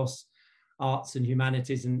disciplines, across arts and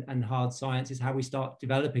humanities and hard sciences, how we start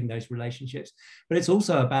developing those relationships. But it's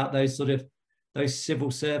also about those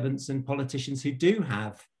civil servants and politicians who do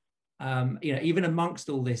have even amongst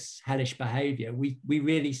all this hellish behavior, we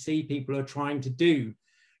really see people who are trying to do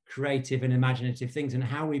creative and imaginative things, and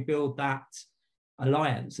how we build that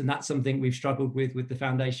alliance. And that's something we've struggled with the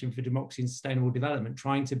Foundation for Democracy and Sustainable Development,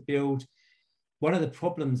 trying to build. One of the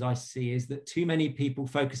problems I see is that too many people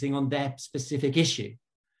focusing on their specific issue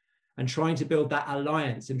and trying to build that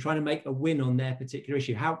alliance and trying to make a win on their particular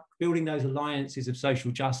issue. How building those alliances of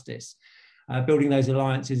social justice, building those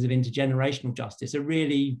alliances of intergenerational justice are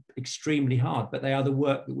really extremely hard, but they are the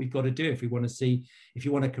work that we've got to do if you want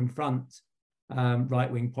to confront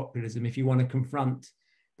right-wing populism, if you want to confront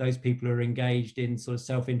those people who are engaged in sort of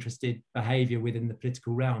self-interested behavior within the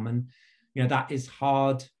political realm. And that is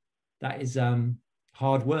hard. That is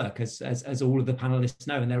hard work, as all of the panelists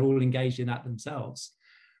know, and they're all engaged in that themselves.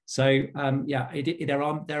 So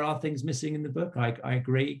there are things missing in the book. I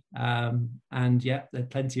agree, and yeah, there's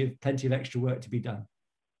plenty of extra work to be done.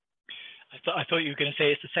 I thought you were going to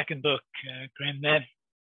say it's the second book, Graham. There.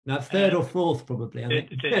 No, third or fourth probably. I think.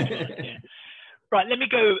 Yeah. Right. Let me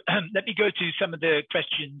go to some of the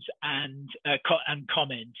questions and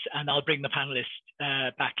comments, and I'll bring the panelists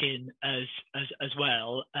back in as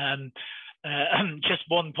well. Just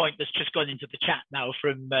one point that's just gone into the chat now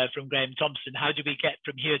from Graham Thompson. How do we get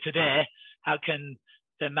from here to there? How can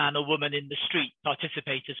the man or woman in the street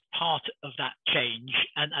participate as part of that change?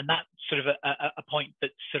 And that's sort of a point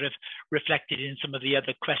that's sort of reflected in some of the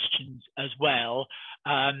other questions as well.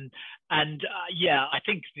 I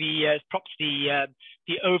think perhaps the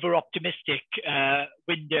over-optimistic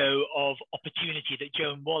window of opportunity that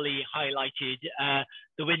Joan Wally highlighted,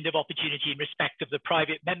 the window of opportunity in respect of the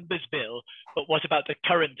private members bill, but what about the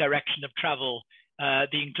current direction of travel?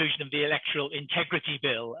 The inclusion of the electoral integrity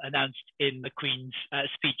bill announced in the Queen's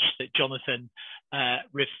speech that Jonathon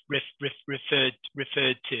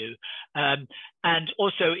referred to, and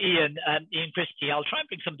also Ian Christie. I'll try and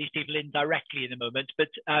bring some of these people in directly in a moment, but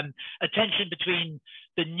a tension between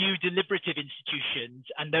the new deliberative institutions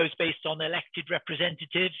and those based on elected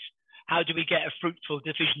representatives. How do we get a fruitful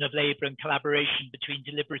division of labour and collaboration between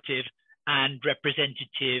deliberative and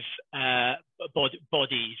representative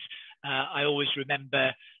bodies? I always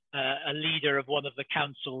remember a leader of one of the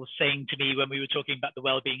councils saying to me when we were talking about the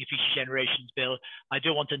Wellbeing of Future Generations Bill, I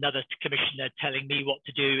don't want another commissioner telling me what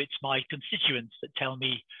to do. It's my constituents that tell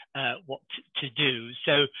me what to do.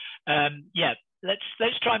 So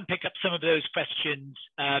let's try and pick up some of those questions.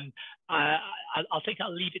 I think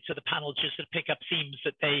I'll leave it to the panel just to pick up themes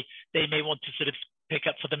that they may want to sort of pick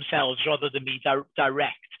up for themselves rather than me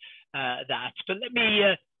direct that. But let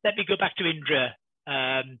me go back to Indra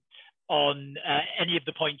on any of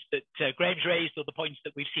the points that Graham's raised or the points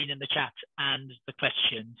that we've seen in the chat and the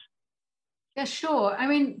questions. Yeah, sure. I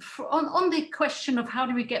mean, on the question of how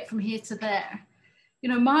do we get from here to there,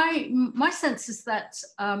 my sense is that,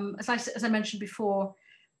 as I mentioned before,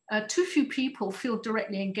 too few people feel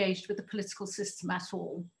directly engaged with the political system at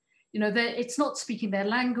all. It's not speaking their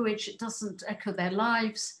language, it doesn't echo their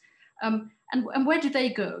lives. And where do they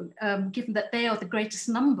go, given that they are the greatest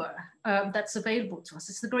number that's available to us?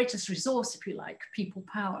 It's the greatest resource, if you like, people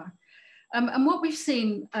power. And what we've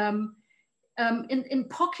seen in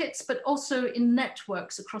pockets, but also in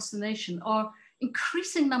networks across the nation, are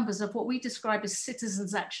increasing numbers of what we describe as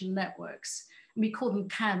citizens' action networks. And we call them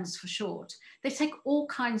CANs for short. They take all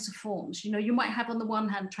kinds of forms. You know, you might have on the one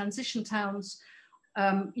hand transition towns,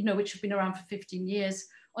 you know, which have been around for 15 years.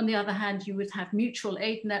 On the other hand, you would have mutual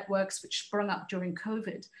aid networks, which sprung up during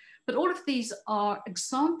COVID. But all of these are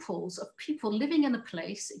examples of people living in a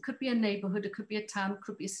place. It could be a neighborhood, it could be a town, it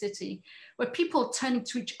could be a city, where people are turning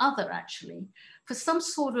to each other actually for some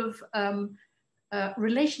sort of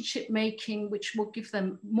relationship making, which will give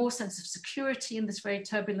them more sense of security in this very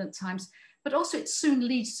turbulent times, but also it soon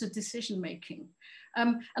leads to decision making.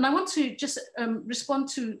 And I want to just respond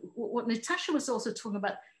to what Nitasha was also talking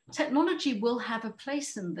about. Technology will have a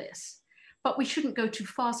place in this, but we shouldn't go too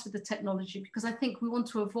fast with the technology, because I think we want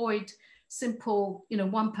to avoid simple, you know,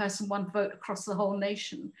 one person, one vote across the whole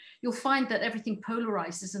nation. You'll find that everything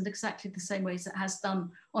polarizes in exactly the same ways it has done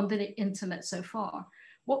on the internet so far.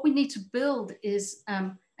 What we need to build is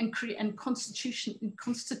and create and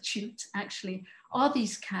constitute actually are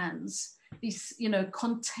these CANs, these, you know,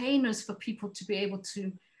 containers for people to be able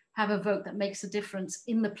to have a vote that makes a difference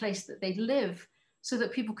in the place that they live, so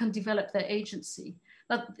that people can develop their agency.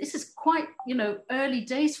 Now, this is quite, you know, early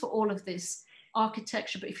days for all of this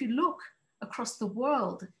architecture, but if you look across the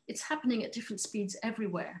world, it's happening at different speeds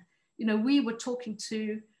everywhere. You know, we were talking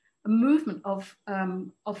to a movement of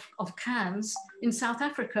CANs in South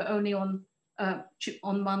Africa only on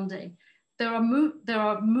Monday. There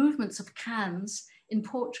are movements of CANs in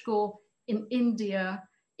Portugal, in India,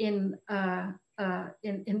 in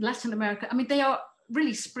Latin America. I mean, they are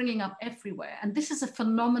really springing up everywhere. And this is a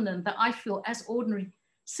phenomenon that I feel as ordinary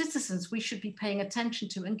citizens, we should be paying attention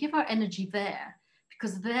to and give our energy there,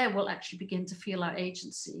 because there we'll actually begin to feel our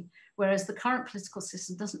agency, whereas the current political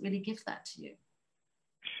system doesn't really give that to you.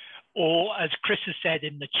 Or, as Chris has said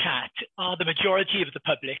in the chat, are the majority of the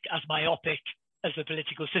public as myopic as the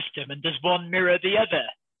political system, and does one mirror the other?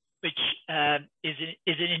 Which is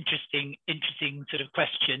an interesting sort of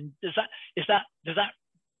question. Does that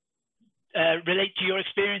relate to your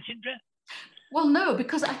experience, Indra? Well, no,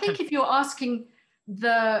 because I think if you're asking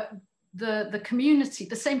the community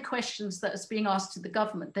the same questions that is being asked to the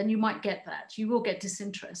government, then you might get that. You will get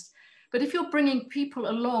disinterest. But if you're bringing people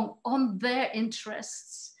along on their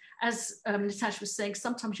interests, as Nitasha was saying,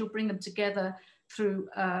 sometimes you'll bring them together through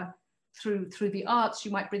the arts.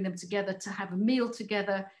 You might bring them together to have a meal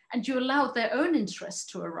together, and you allow their own interests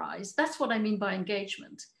to arise. That's what I mean by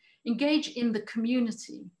engagement. Engage in the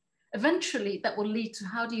community. Eventually, that will lead to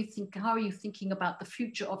how are you thinking about the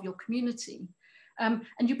future of your community? And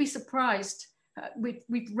you'd be surprised,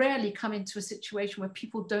 we've rarely come into a situation where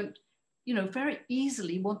people don't, you know, very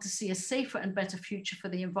easily want to see a safer and better future for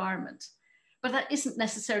the environment. But that isn't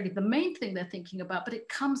necessarily the main thing they're thinking about, but it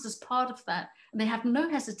comes as part of that. And they have no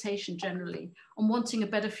hesitation generally on wanting a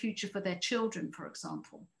better future for their children, for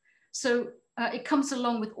example. So it comes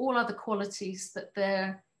along with all other qualities that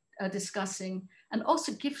they're discussing. And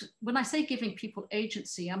also when I say giving people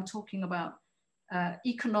agency, I'm talking about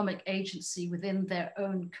economic agency within their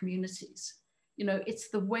own communities. You know, it's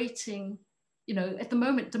the waiting, you know, at the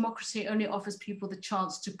moment, democracy only offers people the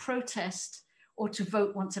chance to protest or to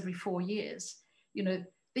vote once every 4 years. You know,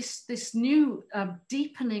 this new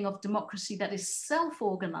deepening of democracy that is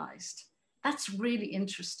self-organized, that's really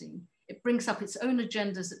interesting. It brings up its own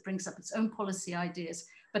agendas, it brings up its own policy ideas,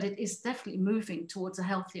 but it is definitely moving towards a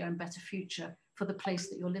healthier and better future for the place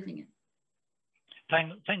that you're living in.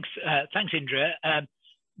 Thanks, Indra.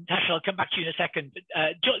 Nitasha, I'll come back to you in a second.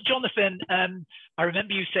 Jonathon, I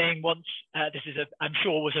remember you saying once, this is I'm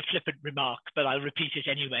sure was a flippant remark, but I'll repeat it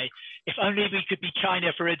anyway. If only we could be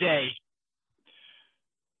China for a day.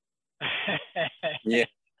 Yeah,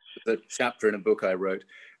 the chapter in a book I wrote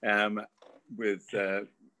with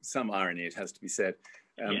some irony, it has to be said.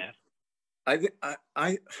 Yeah.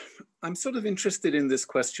 I'm sort of interested in this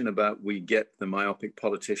question about we get the myopic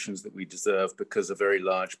politicians that we deserve because a very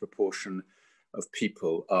large proportion of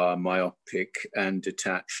people are myopic and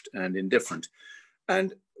detached and indifferent.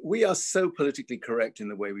 And we are so politically correct in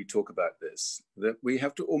the way we talk about this that we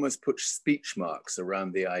have to almost put speech marks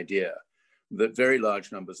around the idea that very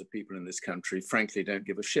large numbers of people in this country, frankly, don't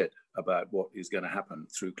give a shit about what is going to happen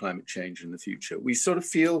through climate change in the future. We sort of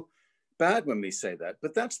feel bad when we say that,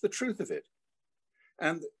 but that's the truth of it.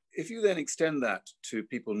 And if you then extend that to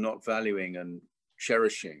people not valuing and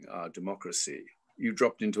cherishing our democracy, you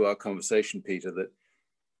dropped into our conversation, Peter, that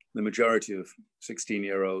the majority of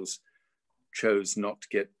 16-year-olds chose not to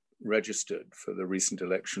get registered for the recent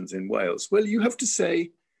elections in Wales. Well, you have to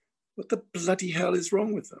say, what the bloody hell is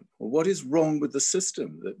wrong with them? Or what is wrong with the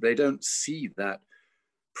system that they don't see that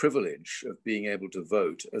privilege of being able to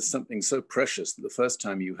vote as something so precious that the first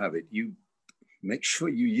time you have it, you make sure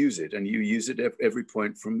you use it, and you use it at every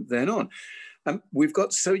point from then on. We've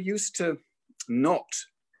got so used to not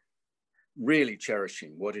really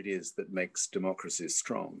cherishing what it is that makes democracies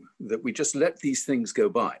strong that we just let these things go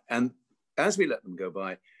by. And as we let them go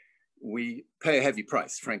by, we pay a heavy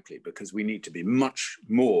price, frankly, because we need to be much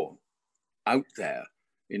more out there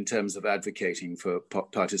in terms of advocating for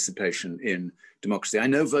participation in democracy. I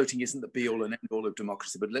know voting isn't the be all and end all of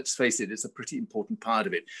democracy, but let's face it, it's a pretty important part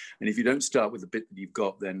of it. And if you don't start with the bit that you've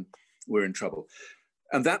got, then we're in trouble.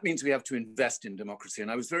 And that means we have to invest in democracy. And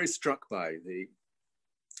I was very struck by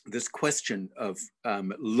this question of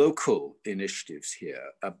local initiatives here,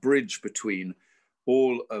 a bridge between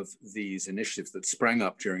all of these initiatives that sprang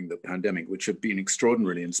up during the pandemic, which have been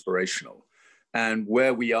extraordinarily inspirational, and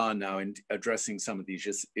where we are now in addressing some of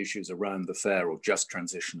these issues around the fair or just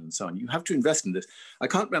transition and so on. You have to invest in this. I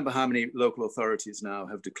can't remember how many local authorities now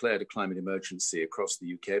have declared a climate emergency across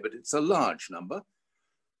the UK, but it's a large number.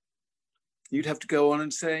 You'd have to go on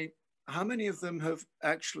and say, how many of them have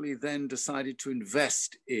actually then decided to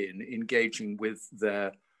invest in engaging with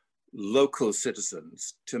their local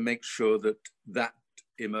citizens to make sure that that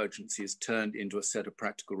emergency is turned into a set of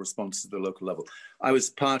practical responses at the local level? I was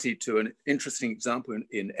party to an interesting example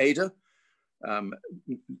in Ada,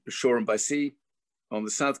 Shoreham by Sea, on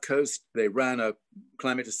the south coast. They ran a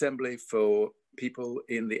climate assembly for people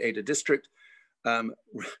in the Ada district, ran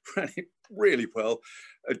it really well,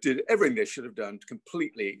 did everything they should have done,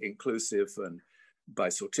 completely inclusive and by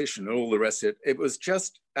sortition and all the rest of it. It was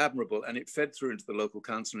just admirable, and it fed through into the local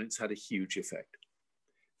council, and it's had a huge effect.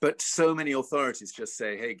 But so many authorities just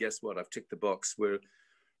say, hey, guess what? I've ticked the box.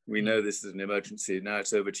 We know this is an emergency. Now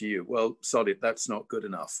it's over to you. Well, sorry, that's not good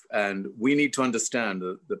enough. And we need to understand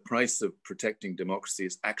that the price of protecting democracy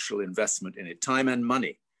is actual investment in it, time and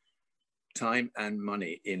money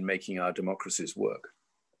in making our democracies work.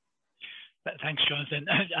 Thanks, Jonathan.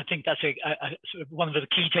 I think that's sort of one of the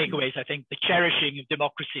key takeaways. I think the cherishing of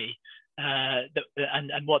democracy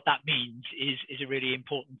and what that means is a really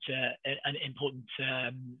important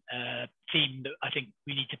theme that I think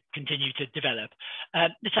we need to continue to develop.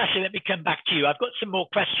 Natasha, let me come back to you. I've got some more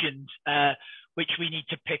questions which we need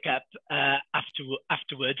to pick up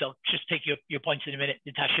afterwards. I'll just take your points in a minute,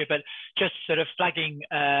 Nitasha, but just sort of flagging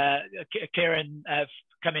Kieran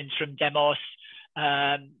Cummins from Demos,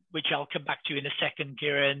 which I'll come back to in a second,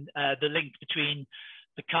 Kieran, the link between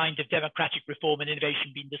the kind of democratic reform and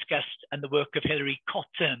innovation being discussed and the work of Hilary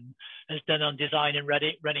Cottam has done on design and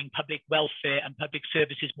running public welfare and public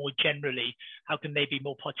services more generally. How can they be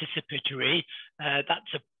more participatory?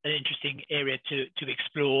 That's an interesting area to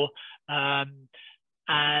explore.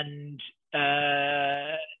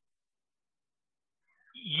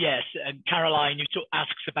 Yes, and Caroline, who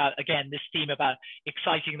asks about, again, this theme about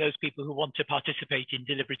exciting those people who want to participate in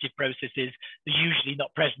deliberative processes, they're usually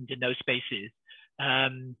not present in those spaces.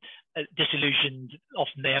 Disillusioned,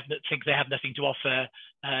 often they think they have nothing to offer,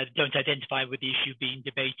 don't identify with the issue being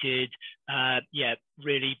debated. Yeah,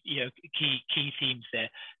 really, key themes there.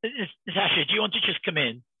 Natasha, do you want to just come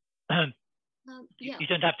in? Yeah. You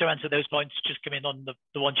don't have to answer those points, just come in on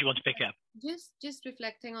the ones you want to pick up. Just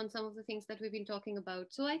reflecting on some of the things that we've been talking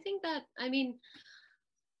about. So I think that, I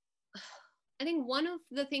think one of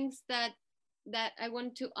the things that I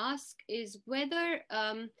want to ask is whether,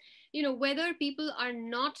 whether people are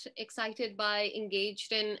not excited by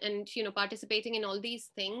engaged and participating in all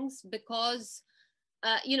these things because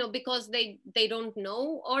because they don't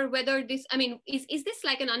know, or whether this, is this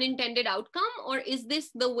like an unintended outcome, or is this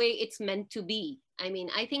the way it's meant to be?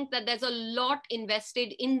 I think that there's a lot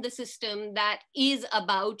invested in the system that is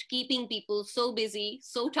about keeping people so busy,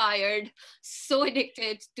 so tired, so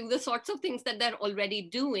addicted to the sorts of things that they're already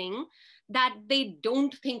doing, that they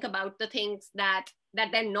don't think about the things that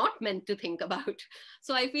they're not meant to think about.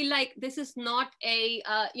 So I feel like this is not a,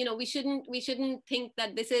 we shouldn't think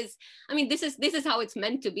that this is, this is how it's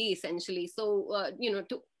meant to be, essentially. So,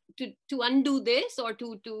 to undo this, or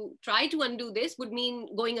to try to undo this, would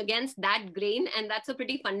mean going against that grain. And that's a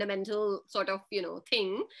pretty fundamental sort of,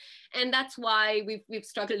 thing. And that's why we've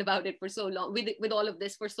struggled about it for so long, with all of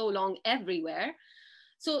this for so long everywhere.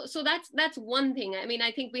 So that's one thing.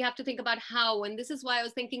 I think we have to think about how, and this is why I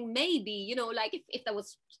was thinking maybe, like if there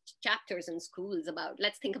was chapters in schools about,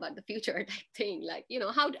 let's think about the future type thing, like,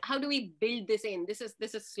 how do we build this in? This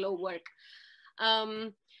is slow work.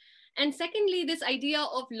 And secondly, this idea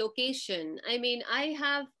of location. I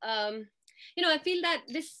have, I feel that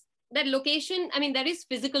that location, I mean, there is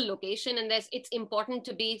physical location, and it's important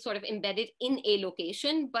to be sort of embedded in a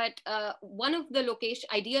location. But one of the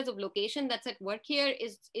ideas of location that's at work here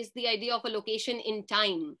is the idea of a location in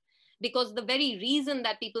time. Because the very reason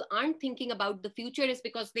that people aren't thinking about the future is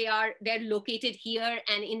because they're located here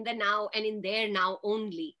and in the now and in their now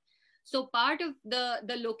only. So part of the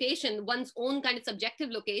location, one's own kind of subjective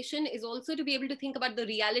location, is also to be able to think about the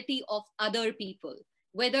reality of other people,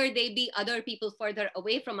 whether they be other people further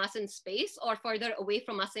away from us in space or further away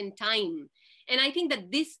from us in time. And I think that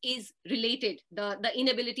this is related. The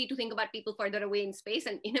inability to think about people further away in space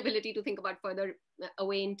and inability to think about further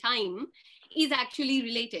away in time is actually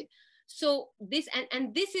related. So this,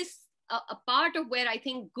 and this is a part of where I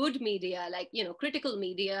think good media, like, critical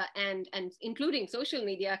media and including social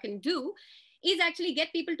media, can do, is actually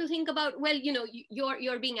get people to think about, well,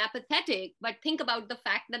 you're being apathetic, but think about the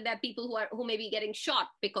fact that there are people who may be getting shot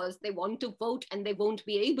because they want to vote and they won't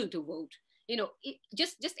be able to vote.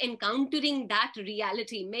 Just encountering that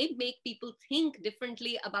reality may make people think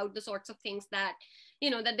differently about the sorts of things that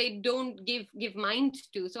that they don't give mind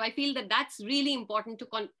to. So I feel that that's really important to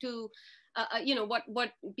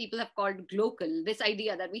what people have called global, this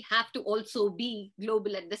idea that we have to also be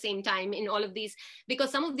global at the same time in all of these, because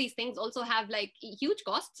some of these things also have like huge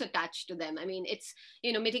costs attached to them. I mean, it's,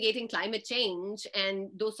 mitigating climate change and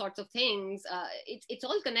those sorts of things. It's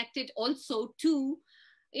all connected also to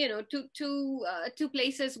to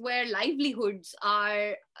places where livelihoods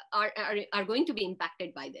are going to be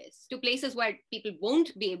impacted by this, to places where people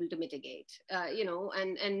won't be able to mitigate,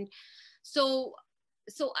 and so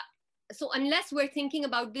unless we're thinking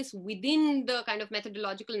about this within the kind of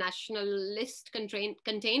methodological nationalist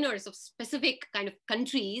containers of specific kind of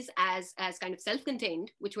countries as kind of self-contained,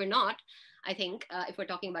 which we're not, I think, if we're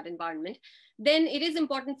talking about environment, then it is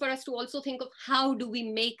important for us to also think of how do we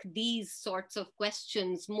make these sorts of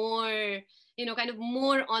questions more, kind of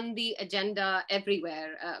more on the agenda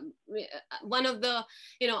everywhere. One of the,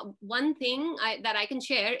 one thing that I can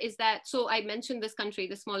share is that, so I mentioned this country,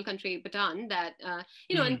 this small country, Bhutan, that,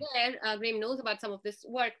 and there, Graham knows about some of this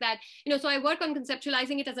work that, so I work on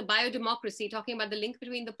conceptualizing it as a biodemocracy, talking about the link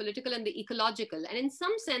between the political and the ecological. And in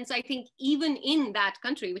some sense, I think even in that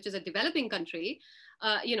country, which is a developing country,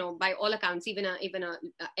 by all accounts, even a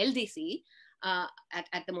LDC,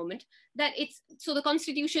 at the moment, that it's, so the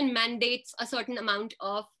constitution mandates a certain amount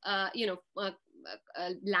of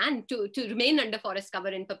land to remain under forest cover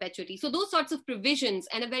in perpetuity. So those sorts of provisions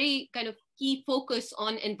and a very kind of key focus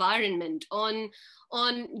on environment, on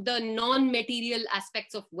the non-material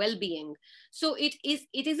aspects of well-being. So it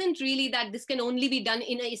isn't really that this can only be done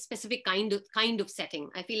in a specific kind of setting.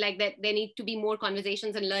 I feel like that there need to be more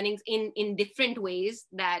conversations and learnings in different ways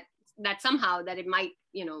that somehow that it might,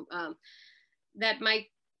 that might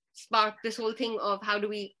spark this whole thing of how do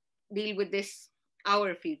we deal with this,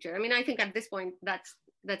 our future. I mean, I think at this point, that's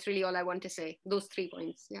really all I want to say. Those 3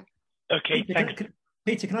 points. Yeah. Okay.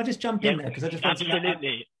 Peter, can I just jump in there? Because I just want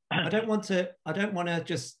absolutely. I don't want to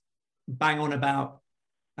just bang on about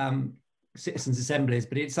citizens' assemblies,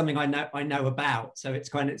 but it's something I know about. So it's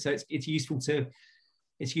it's useful to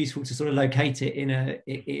sort of locate it in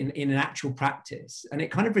an actual practice, and it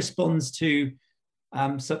kind of responds to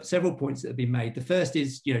several points that have been made. The first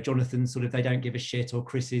is, Jonathon sort of, they don't give a shit, or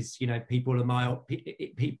Chris's, people are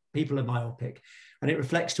myopic, and it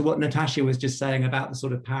reflects to what Nitasha was just saying about the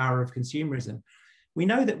sort of power of consumerism. We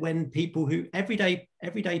know that when people who, everyday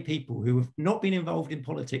people who have not been involved in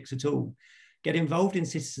politics at all, get involved in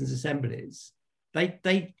citizens' assemblies,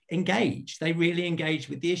 they engage, they really engage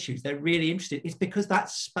with the issues, they're really interested. It's because that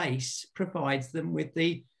space provides them with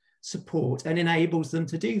the support and enables them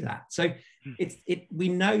to do that. So we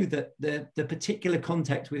know that the particular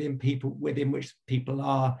context within which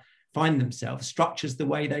people find themselves structures the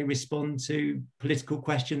way they respond to political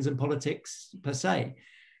questions and politics per se.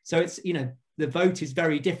 So it's, the vote is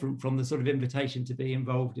very different from the sort of invitation to be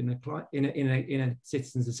involved in a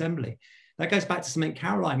citizens' assembly. That goes back to something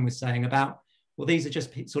Caroline was saying about, well, these are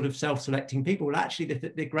just sort of self-selecting people. Well, actually,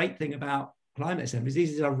 the great thing about climate assemblies,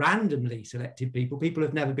 these are randomly selected people who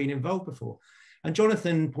have never been involved before. And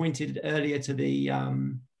Jonathon pointed earlier to the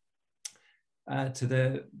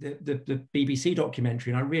BBC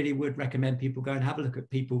documentary, and I really would recommend people go and have a look at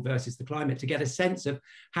People versus the Climate to get a sense of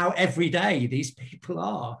how everyday these people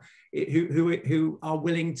are, who are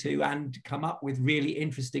willing to and come up with really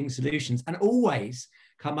interesting solutions, and always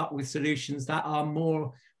come up with solutions that are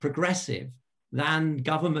more progressive than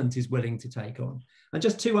government is willing to take on. And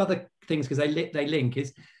just 2 other things, because they link,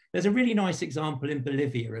 is there's a really nice example in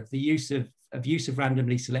Bolivia of the use of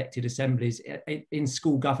randomly selected assemblies in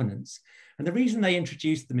school governance. And the reason they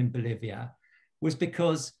introduced them in Bolivia was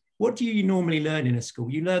because what do you normally learn in a school?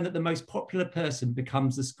 You learn that the most popular person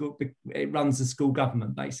becomes the school, it runs the school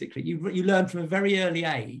government, basically. You learn from a very early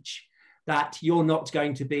age that you're not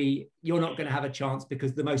going to have a chance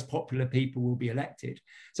because the most popular people will be elected.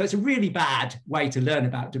 So it's a really bad way to learn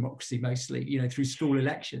about democracy, mostly, you know, through school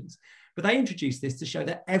elections. But they introduced this to show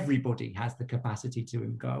that everybody has the capacity to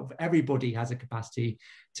involve, everybody has a capacity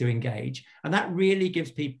to engage. And that really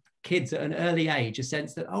gives kids at an early age a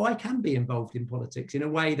sense that, oh, I can be involved in politics in a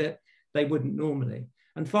way that they wouldn't normally.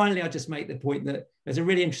 And finally, I just make the point that there's a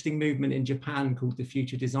really interesting movement in Japan called the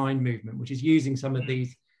Future Design Movement, which is using some of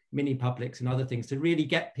these mini publics and other things to really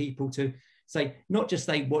get people to say, not just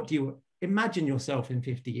say, what do you imagine yourself in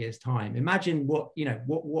 50 years time? Imagine what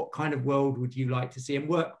kind of world would you like to see, and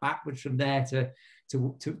work backwards from there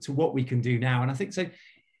to what we can do now. And I think so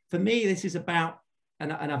for me, this is about,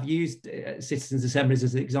 and I've used citizens' assemblies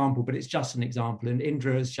as an example, but it's just an example. And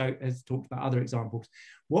Indra has talked about other examples.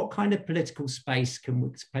 What kind of political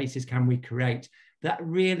spaces can we create that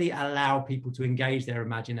really allow people to engage their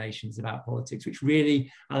imaginations about politics, which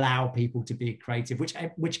really allow people to be creative,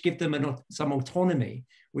 which give them some autonomy,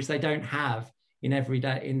 which they don't have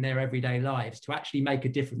in their everyday lives, to actually make a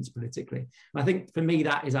difference politically. And I think for me,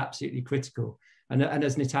 that is absolutely critical. And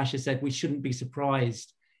as Nitasha said, we shouldn't be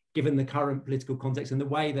surprised, given the current political context and the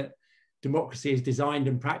way that democracy is designed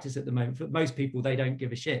and practiced at the moment. For most people, they don't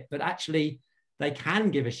give a shit, but actually they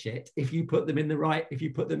can give a shit if you put them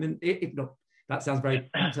in if not, that sounds very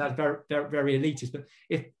elitist, but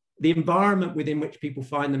if the environment within which people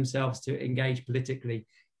find themselves to engage politically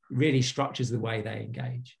really structures the way they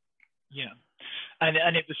engage. Yeah.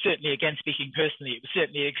 And it was certainly, again, speaking personally, it was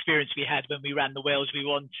certainly an experience we had when we ran the Wales We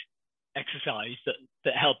Want exercise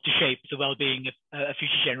that helped to shape the Wellbeing of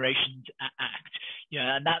Future Generations Act.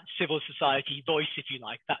 And that civil society voice, if you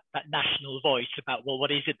like, that national voice about, well,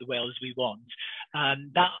 what is it the Wales we want?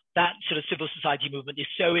 That sort of civil society movement is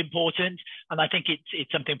so important, and I think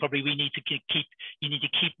it's something probably we need to keep. You need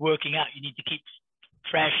to keep working out. You need to keep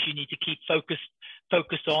fresh. You need to keep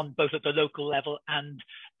focused on both at the local level and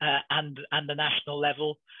the national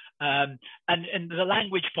level. And the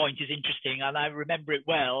language point is interesting, and I remember it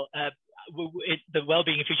well. The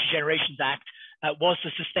Wellbeing of Future Generations Act was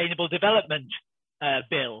the Sustainable Development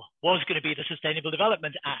Bill, was going to be the Sustainable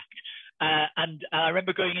Development Act. And I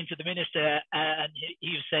remember going into the minister and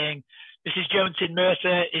he was saying, Mrs. Jonathon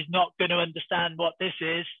is not going to understand what this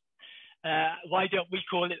is. Why don't we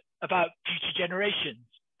call it about future generations?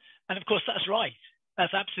 And of course, that's right.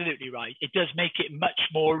 That's absolutely right. It does make it much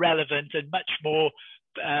more relevant and much more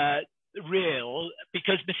real,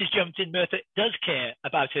 because Mrs. Jonathon does care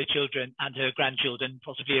about her children and her grandchildren,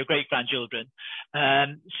 possibly her great-grandchildren.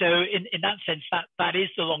 So in that sense, that is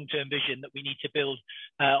the long-term vision that we need to build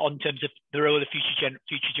on terms of the role of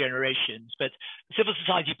future generations. But the civil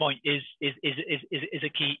society point is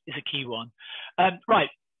a key one. Right,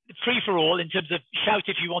 free for all in terms of shout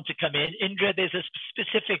if you want to come in. Indra, there's a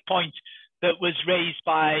specific point that was raised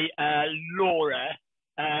by Laura,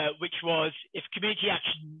 which was, if community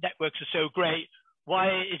action networks are so great,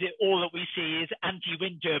 why is it all that we see is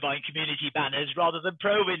anti-wind turbine community banners rather than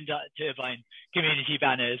pro-wind turbine community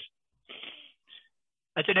banners?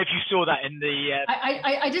 I don't know if you saw that in the...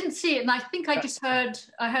 I didn't see it, and I think I just heard...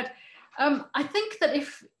 I think that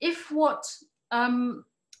if what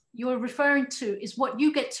you're referring to is what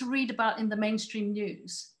you get to read about in the mainstream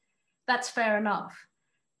news, that's fair enough.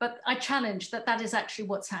 But I challenge that is actually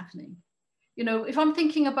what's happening. If I'm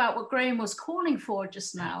thinking about what Graham was calling for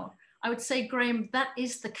just now, I would say, Graham, that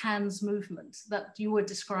is the CANS movement that you were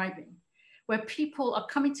describing, where people are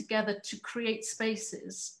coming together to create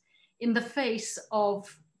spaces in the face of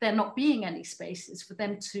there not being any spaces for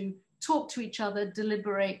them to talk to each other,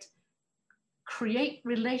 deliberate, create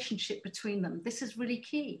relationship between them. This is really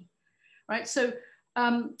key, right? So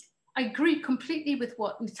I agree completely with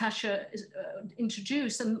what Nitasha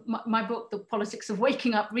introduced, and my book, The Politics of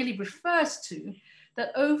Waking Up, really refers to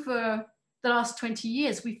that over the last 20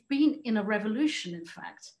 years, we've been in a revolution, in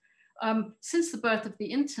fact. Since the birth of the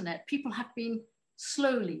internet, people have been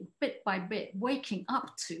slowly, bit by bit, waking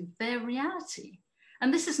up to their reality.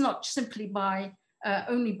 And this is not simply by,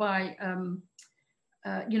 only by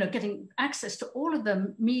getting access to all of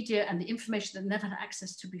the media and the information that they never had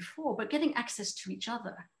access to before, but getting access to each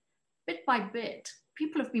other. Bit by bit,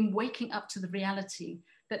 people have been waking up to the reality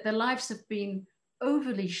that their lives have been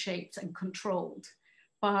overly shaped and controlled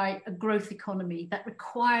by a growth economy that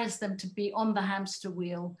requires them to be on the hamster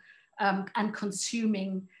wheel and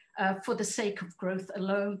consuming for the sake of growth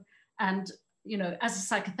alone. And, as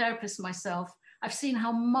a psychotherapist myself, I've seen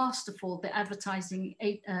how masterful the advertising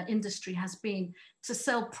industry has been to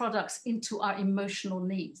sell products into our emotional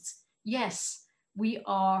needs. Yes, we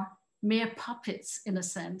are mere puppets in a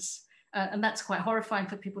sense, and that's quite horrifying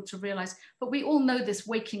for people to realize, but we all know this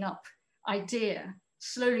waking up idea.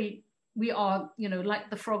 Slowly, we are, like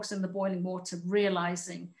the frogs in the boiling water,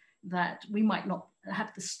 realizing that we might not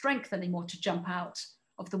have the strength anymore to jump out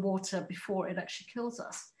of the water before it actually kills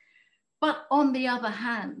us. But on the other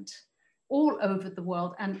hand, all over the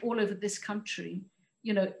world and all over this country,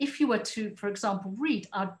 if you were to, for example, read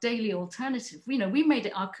our daily alternative, we made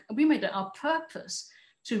it our purpose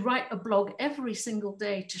to write a blog every single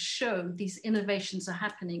day to show these innovations are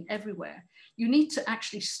happening everywhere. You need to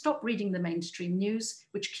actually stop reading the mainstream news,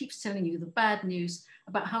 which keeps telling you the bad news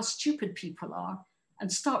about how stupid people are,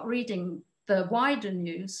 and start reading the wider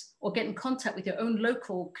news or get in contact with your own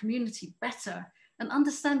local community better and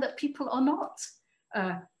understand that people are not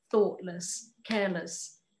thoughtless,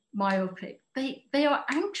 careless, myopic. They are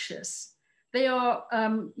anxious. They are,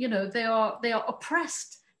 they are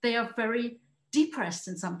oppressed. They are very depressed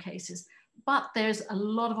in some cases, but there's a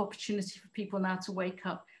lot of opportunity for people now to wake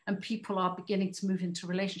up, and people are beginning to move into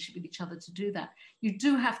relationship with each other to do that. You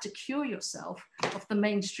do have to cure yourself of the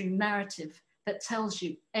mainstream narrative that tells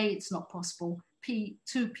you, A, it's not possible,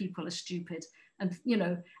 two, people are stupid, and,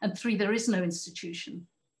 and three, there is no institution.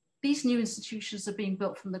 These new institutions are being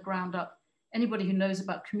built from the ground up. Anybody who knows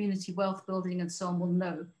about community wealth building and so on will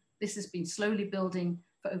know this has been slowly building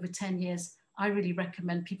for over 10 years. I really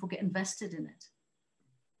recommend people get invested in it.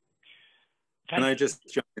 Can I just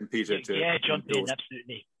jump in, Peter? Yeah, jump in,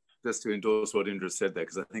 absolutely. Just to endorse what Indra said there,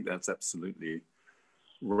 because I think that's absolutely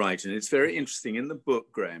right. And it's very interesting. In the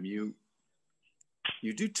book, Graham, you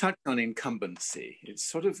do touch on incumbency. It's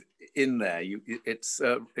sort of in there. It's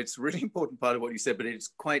a really important part of what you said, but it's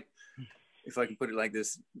quite, if I can put it like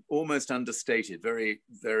this, almost understated, very,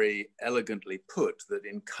 very elegantly put, that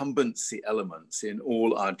incumbency elements in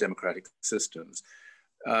all our democratic systems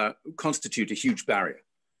constitute a huge barrier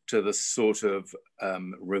to the sort of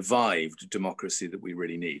revived democracy that we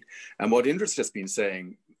really need. And what Indra's just been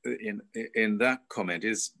saying in that comment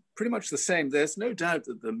is pretty much the same. There's no doubt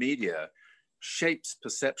that the media shapes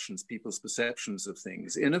perceptions, people's perceptions of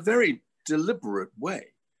things in a very deliberate way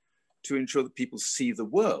to ensure that people see the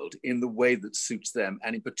world in the way that suits them,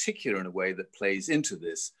 and in particular in a way that plays into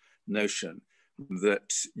this notion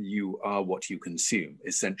that you are what you consume,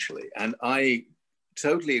 essentially. And I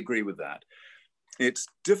totally agree with that. It's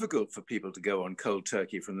difficult for people to go on cold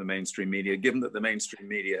turkey from the mainstream media, given that the mainstream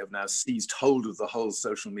media have now seized hold of the whole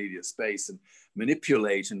social media space and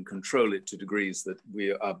manipulate and control it to degrees that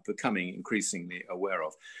we are becoming increasingly aware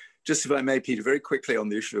of. Just if I may, Peter, very quickly on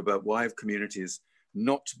the issue about why have communities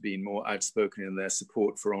not been more outspoken in their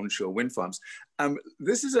support for onshore wind farms.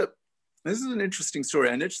 This is an interesting story.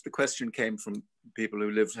 I noticed the question came from people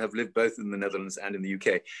who have lived both in the Netherlands and in the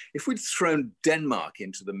UK. If we'd thrown Denmark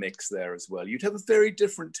into the mix there as well, you'd have a very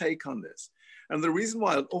different take on this. And the reason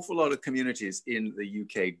why an awful lot of communities in the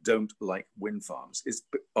UK don't like wind farms is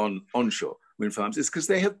onshore wind farms is because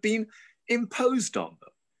they have been imposed on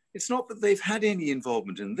them. It's not that they've had any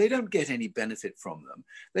involvement in them. They don't get any benefit from them.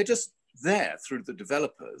 They're just there through the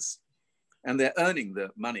developers, and they're earning the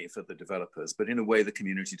money for the developers, but in a way the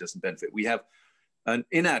community doesn't benefit. We have an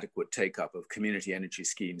inadequate take-up of community energy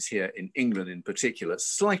schemes here in England in particular,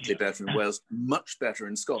 slightly better in Wales, much better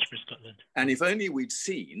in Scotland. And if only we'd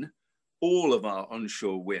seen all of our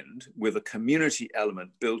onshore wind with a community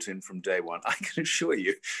element built in from day one, I can assure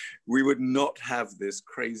you, we would not have this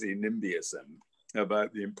crazy NIMBYism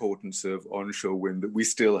about the importance of onshore wind that we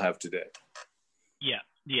still have today.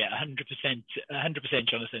 Yeah, 100%,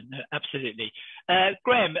 Jonathon, absolutely.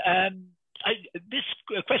 Graham, this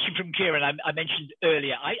question from Kieran I mentioned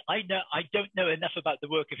earlier. I don't know enough about the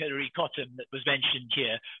work of Hilary Cottam that was mentioned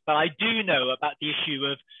here, but I do know about the issue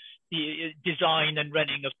of the design and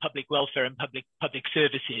running of public welfare and public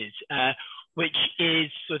services, which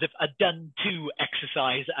is sort of a done to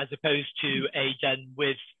exercise as opposed to a done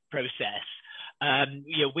with process.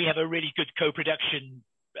 We have a really good co-production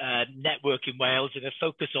network in Wales and a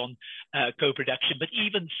focus on co-production, but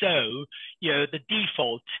even so, the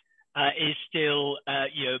default is still,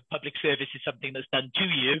 public service is something that's done to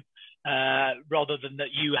you rather than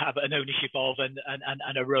that you have an ownership of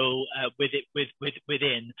and a role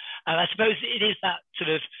within. And I suppose it is that sort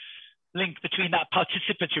of link between that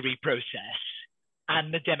participatory process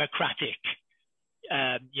and the democratic,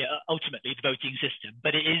 ultimately the voting system,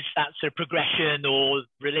 but it is that sort of progression or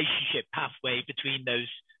relationship pathway between those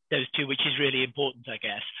two, which is really important, I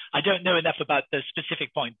guess. I don't know enough about the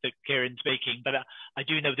specific point that Kieran's making, but I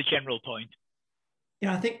do know the general point.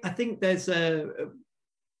 Yeah, I think there's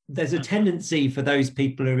a tendency for those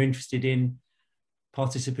people who are interested in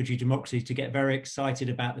participatory democracy to get very excited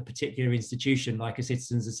about the particular institution, like a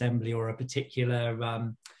citizens' assembly or a particular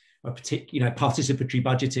participatory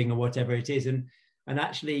budgeting or whatever it is, and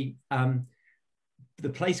actually the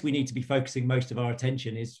place we need to be focusing most of our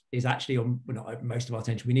attention is actually on, well, not most of our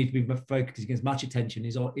attention, we need to be focusing as much attention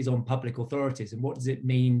is on public authorities. And what does it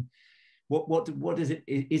mean? What does it,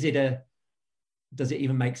 does it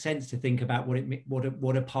even make sense to think about what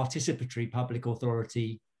a participatory public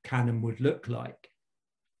authority can and would look like?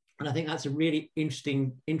 And I think that's a really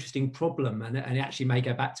interesting problem, and it actually may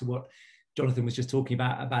go back to what Jonathon was just talking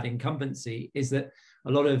about incumbency, is that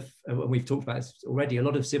a lot of, and we've talked about this already, a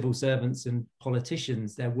lot of civil servants and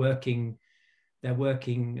politicians, their working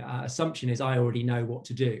assumption is, I already know what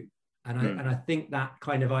to do. And I think that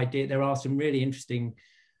kind of idea, there are some really interesting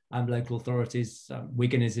local authorities,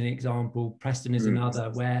 Wigan is an example, Preston is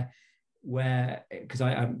another, where because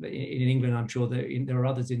in England, I'm sure that there are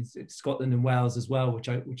others in Scotland and Wales as well,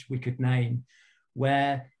 which we could name,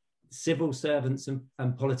 where civil servants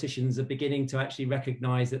and politicians are beginning to actually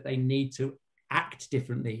recognize that they need to act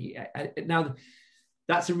differently. Now,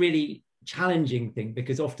 that's a really challenging thing,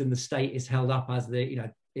 because often the state is held up as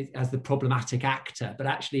the problematic actor, but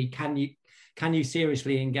actually can you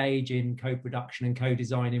seriously engage in co-production and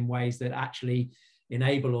co-design in ways that actually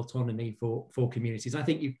enable autonomy for communities? I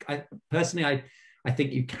think personally I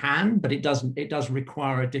think you can, but it does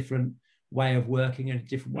require a different way of working and a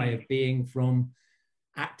different way of being from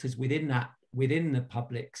actors within the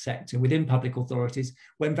public sector, within public authorities,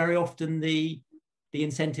 when very often the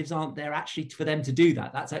incentives aren't there actually for them to do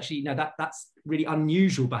that. That's actually, that's really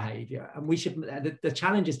unusual behavior, and we should, the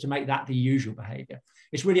challenge is to make that the usual behavior.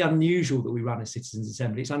 It's really unusual that we run a citizens'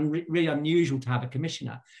 assembly. It's really unusual to have a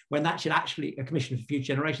commissioner, when that should actually, a commissioner for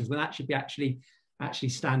future generations, when that should be actually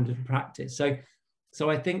standard practice. So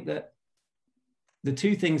I think that the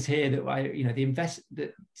two things here that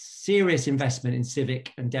the serious investment in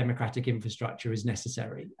civic and democratic infrastructure is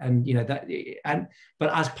necessary, and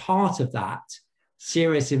but as part of that,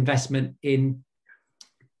 serious investment in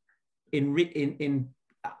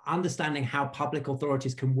understanding how public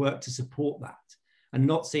authorities can work to support that, and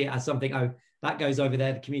not see it as something, oh, that goes over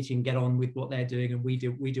there, the community can get on with what they're doing and we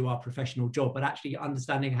do our professional job, but actually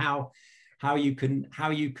understanding how you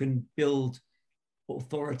can build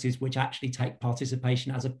authorities which actually take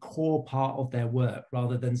participation as a core part of their work,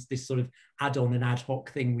 rather than this sort of add-on and ad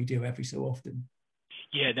hoc thing we do every so often.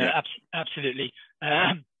 Yeah, no, absolutely.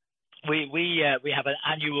 We have an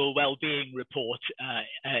annual Wellbeing report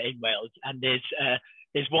in Wales, and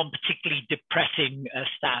there's one particularly depressing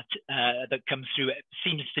stat that comes through. It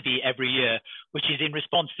seems to be every year, which is in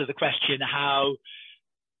response to the question, how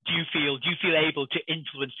do you feel able to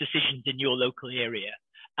influence decisions in your local area?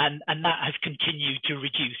 And that has continued to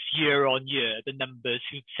reduce year on year, the numbers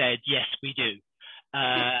who've said, yes, we do.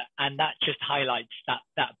 And that just highlights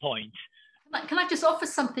that point. Can I just offer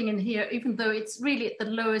something in here, even though it's really at the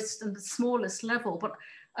lowest and the smallest level? But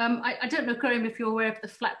I don't know, Graham, if you're aware of the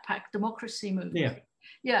flat pack democracy movement.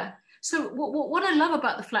 Yeah. So what I love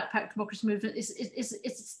about the flat pack democracy movement is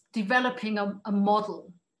it's developing a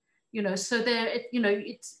model. So there,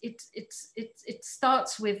 it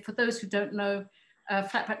starts with, for those who don't know,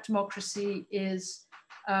 flat pack democracy is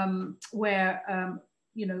where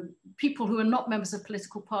people who are not members of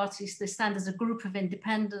political parties, they stand as a group of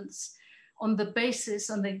independents on the basis,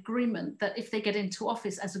 on the agreement that if they get into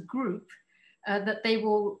office as a group, that they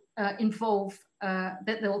will involve,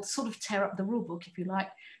 that they'll sort of tear up the rule book, if you like,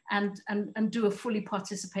 and do a fully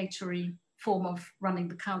participatory form of running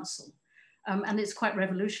the council. And it's quite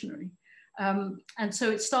revolutionary. And so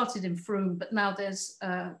it started in Frome, but now there's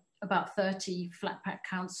about 30 flat pack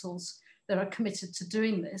councils that are committed to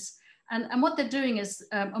doing this. And what they're doing is,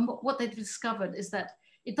 and what they've discovered is that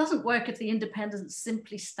it doesn't work if the independents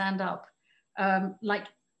simply stand up like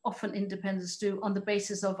often independents do on the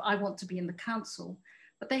basis of, I want to be in the council,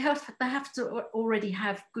 but they have to already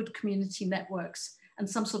have good community networks and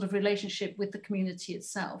some sort of relationship with the community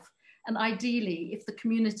itself. And ideally, if the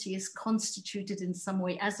community is constituted in some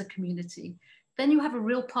way as a community, then you have a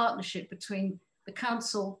real partnership between the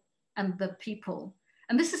council and the people.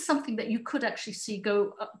 And this is something that you could actually see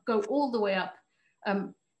go all the way up.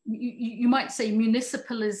 You might say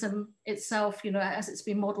municipalism itself, as it's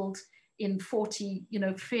been modeled in 40,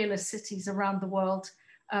 fearless cities around the world,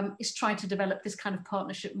 is trying to develop this kind of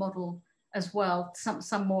partnership model as well.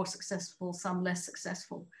 Some more successful, some less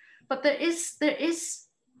successful. But there is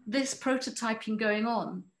this prototyping going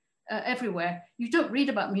on everywhere. You don't read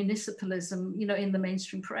about municipalism, in the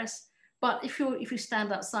mainstream press. But if you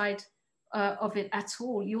stand outside of it at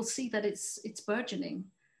all, you'll see that it's burgeoning.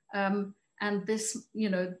 And this, you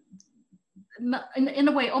know, in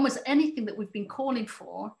a way, almost anything that we've been calling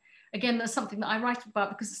for, again, there's something that I write about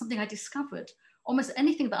because it's something I discovered. Almost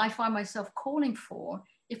anything that I find myself calling for,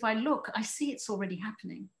 if I look, I see it's already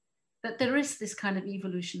happening. That there is this kind of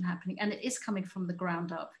evolution happening, and it is coming from the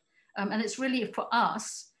ground up. And it's really for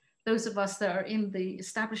us, those of us that are in the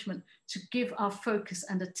establishment, to give our focus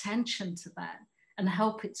and attention to that and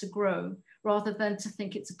help it to grow, rather than to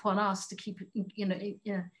think it's upon us to keep, you know,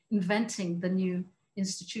 inventing the new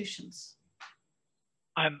institutions.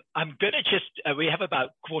 I'm going to just, we have about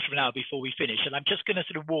a quarter of an hour before we finish, and I'm just going to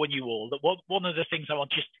sort of warn you all that one of the things I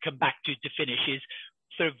want just to come back to finish is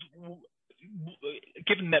sort of,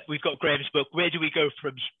 given that we've got Graham's book, where do we go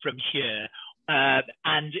from here?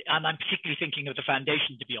 And I'm particularly thinking of the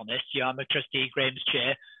foundation, to be honest. Yeah, I'm a trustee, Graham's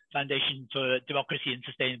chair, Foundation for Democracy and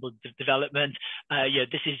Sustainable Development. Yeah,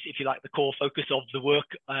 this is, if you like, the core focus of the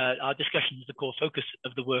work. Our discussion is the core focus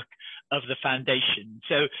of the work of the foundation.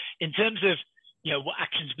 So in terms of, you know, what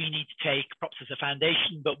actions we need to take, perhaps as a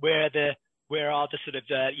foundation, but where are the sort of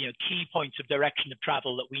you know, key points of direction of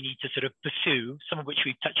travel that we need to sort of pursue, some of which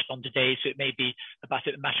we've touched on today, so it may be about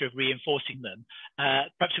a matter of reinforcing them.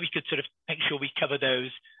 Perhaps we could sort of make sure we cover those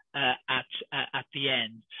at the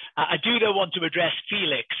end. I do though want to address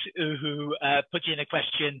Felix, who put in a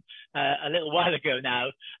question a little while ago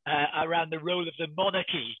now around the role of the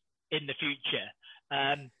monarchy in the future.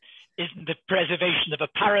 Isn't the preservation of a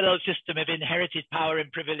parallel system of inherited power and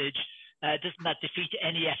privilege, doesn't that defeat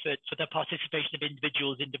any effort for the participation of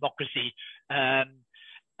individuals in democracy? Now,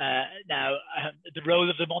 the role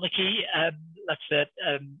of the monarchy, let's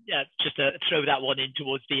just throw that one in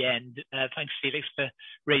towards the end. Thanks, Felix, for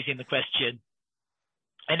raising the question.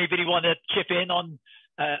 Anybody want to chip in on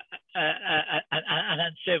an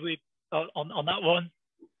answer on that one,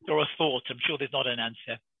 or a thought? I'm sure there's not an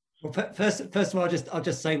answer. Well, first of all, I'll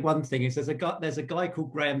just say one thing. Is there's a guy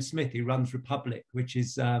called Graham Smith who runs Republic, which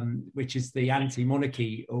is the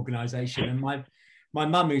anti-monarchy organisation. And my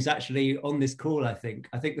mum, who's actually on this call, I think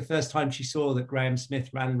the first time she saw that Graham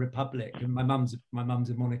Smith ran Republic, and my mum's a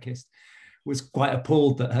monarchist, was quite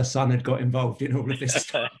appalled that her son had got involved in all of this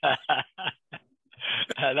stuff. But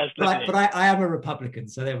I am a Republican,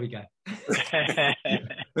 so there we go.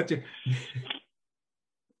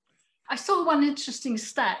 I saw one interesting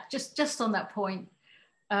stat just on that point,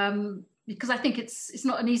 because I think it's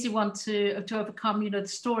not an easy one to overcome. You know, the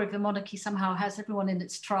story of the monarchy somehow has everyone in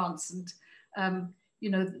its trance, and you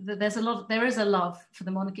know, there is a love for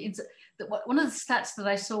the monarchy. One of the stats that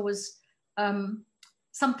I saw was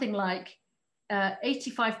something like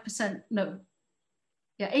 85%.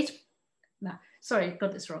 Sorry,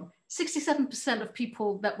 got this wrong. 67% of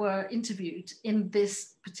people that were interviewed in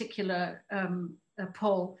this particular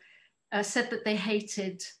poll said that they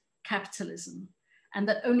hated capitalism, and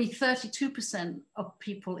that only 32% of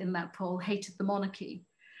people in that poll hated the monarchy.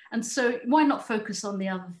 And so why not focus on the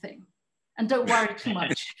other thing? And don't worry too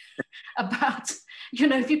much about, you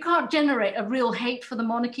know, if you can't generate a real hate for the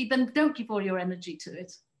monarchy, then don't give all your energy to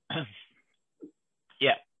it.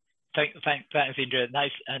 Yeah. Thanks, Indra. A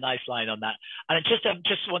nice line on that. And I just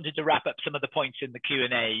wanted to wrap up some of the points in the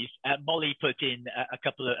Q&As. Molly put in a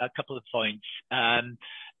couple of points. And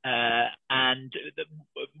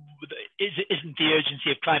isn't the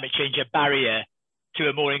urgency of climate change a barrier to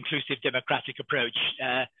a more inclusive democratic approach?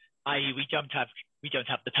 I.e., we don't have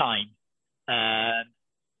the time.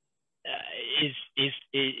 Is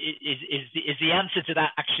the answer to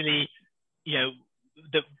that actually, you know,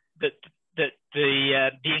 that the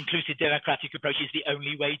inclusive democratic approach is the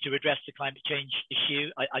only way to address the climate change issue?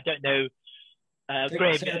 I don't know.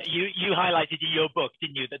 Graham, you highlighted in your book,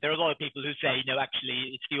 didn't you, that there are a lot of people who say, no,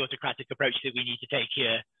 actually, it's the autocratic approach that we need to take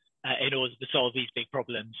here in order to solve these big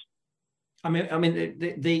problems. I mean,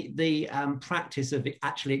 the practice of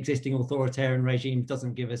actually existing authoritarian regimes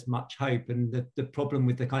doesn't give us much hope, and the problem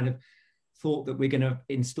with the kind of thought that we're going to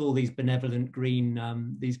install these benevolent green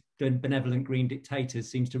dictators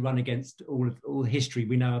seems to run against all the history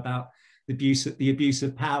we know about the abuse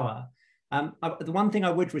of power. The one thing I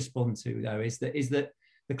would respond to, though, is that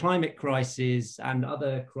the climate crisis and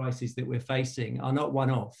other crises that we're facing are not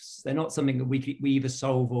one-offs. They're not something that we either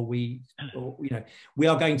solve or we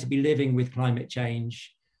are going to be living with climate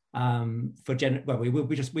change we are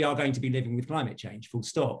going to be living with climate change, full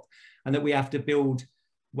stop, and that we have to build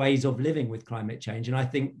ways of living with climate change. And I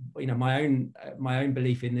think, you know, my own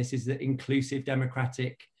belief in this is that inclusive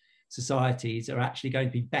democratic societies are actually going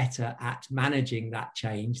to be better at managing that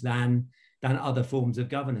change than other forms of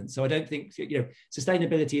governance. So I don't think, you know,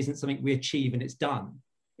 sustainability isn't something we achieve and it's done.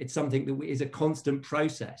 It's something that is a constant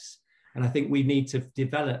process. And I think we need to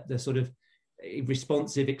develop the sort of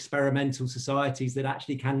responsive experimental societies that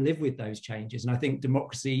actually can live with those changes. And I think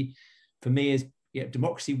democracy, for me, is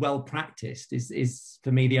democracy well practiced is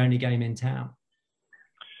for me the only game in town.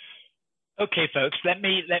 Okay, folks,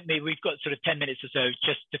 we've got sort of 10 minutes or so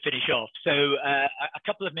just to finish off. So a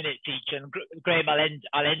couple of minutes each, and Graham, I'll end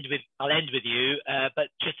with you, but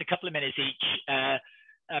just a couple of minutes each.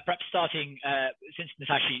 Perhaps starting, since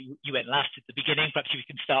Nitasha, you went last at the beginning, perhaps we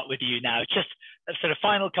can start with you now. Just a sort of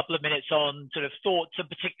final couple of minutes on sort of thoughts, and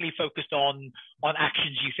particularly focused on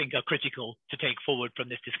actions you think are critical to take forward from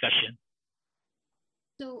this discussion.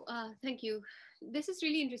 So thank you. This is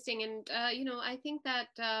really interesting, and I think that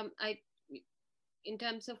in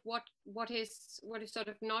terms of what is sort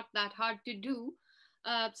of not that hard to do,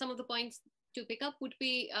 some of the points to pick up would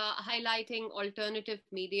be highlighting alternative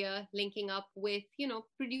media, linking up with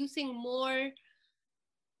producing more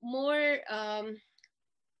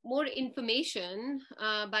information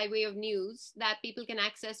by way of news that people can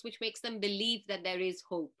access, which makes them believe that there is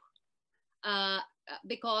hope.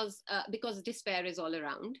 Because despair is all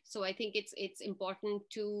around. So I think it's important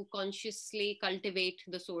to consciously cultivate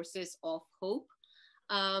the sources of hope,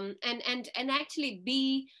 and actually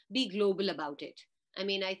be global about it. I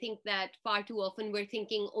mean, I think that far too often we're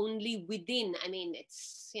thinking only within. I mean,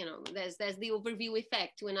 it's, there's the overview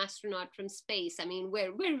effect to an astronaut from space. I mean,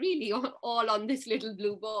 we're really all on this little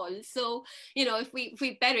blue ball. So, if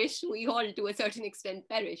we perish, we all to a certain extent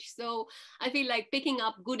perish. So I feel like picking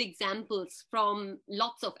up good examples from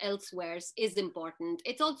lots of elsewheres is important.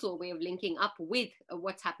 It's also a way of linking up with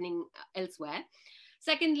what's happening elsewhere.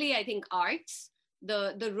 Secondly, I think arts,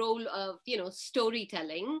 the role of,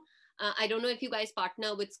 storytelling. I don't know if you guys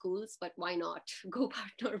partner with schools, but why not go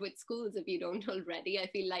partner with schools if you don't already? I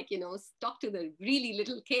feel like, talk to the really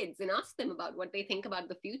little kids and ask them about what they think about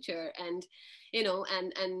the future, and,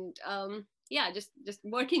 just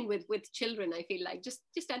working with children. I feel like just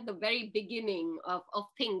at the very beginning of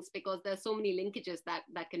things, because there's so many linkages that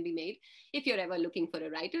can be made. If you're ever looking for a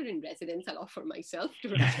writer in residence, I'll offer myself to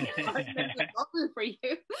write a novel for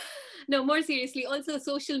you. No, more seriously, also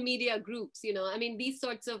social media groups, I mean, these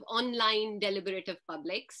sorts of online deliberative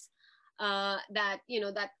publics, that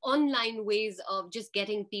online ways of just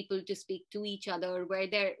getting people to speak to each other, where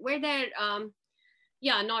they're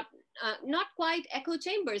not quite echo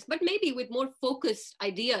chambers, but maybe with more focused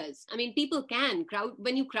ideas. I mean, people can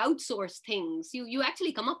when you crowdsource things, you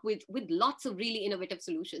actually come up with lots of really innovative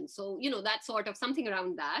solutions. So, that sort of something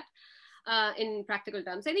around that, in practical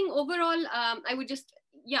terms. I think overall, I would just,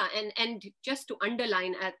 and just to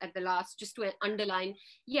underline at the last,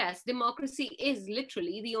 yes, democracy is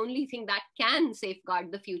literally the only thing that can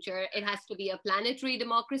safeguard the future. It has to be a planetary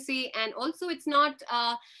democracy. And also it's not,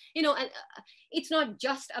 it's not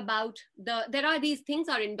just about there are these things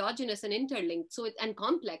are endogenous and interlinked, and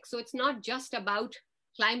complex. So it's not just about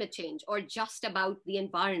climate change or just about the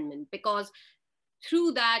environment, because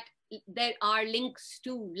through that, there are links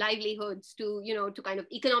to livelihoods, to kind of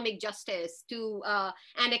economic justice, to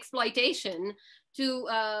and exploitation, to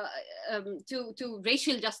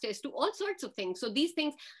racial justice, to all sorts of things. So these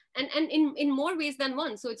things, and in more ways than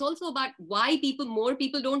one. So it's also about why more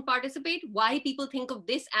people don't participate, why people think of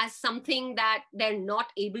this as something that they're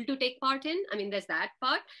not able to take part in. I mean, there's that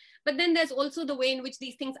part. But then there's also the way in which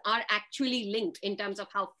these things are actually linked in terms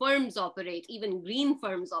of how firms operate, even green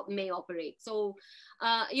firms may operate. So,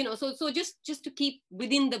 so just to keep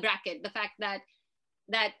within the bracket, the fact that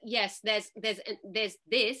yes, there's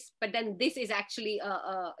this, but then this is actually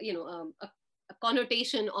a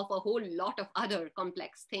connotation of a whole lot of other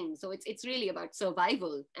complex things. So it's really about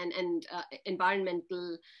survival, and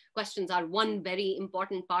environmental questions are one very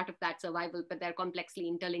important part of that survival, but they're complexly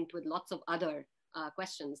interlinked with lots of other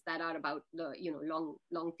questions that are about the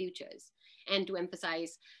long futures. And to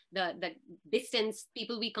emphasize the distance,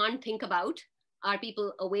 people we can't think about are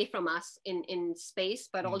people away from us in space,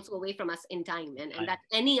 but also away from us in time, and that's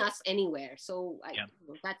us anywhere. So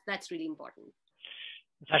that's really important.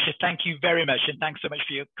 Nitasha, thank you very much, and thanks so much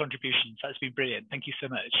for your contributions. That's been brilliant. Thank you so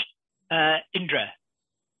much. Indra.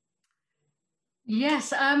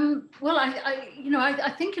 Yes, well,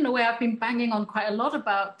 I think in a way I've been banging on quite a lot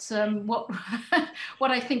about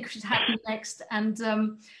what I think should happen next, and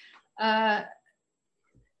I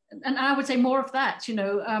would say more of that.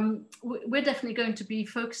 We're definitely going to be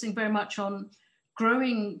focusing very much on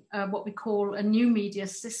growing what we call a new media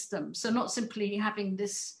system. So not simply having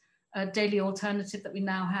this daily alternative that we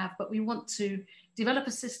now have, but we want to develop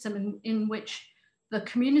a system in which the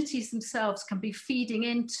communities themselves can be feeding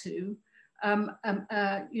into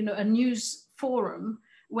a news forum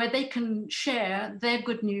where they can share their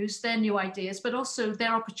good news, their new ideas, but also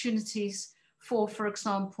their opportunities for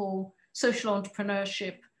example, social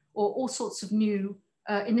entrepreneurship or all sorts of new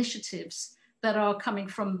initiatives that are coming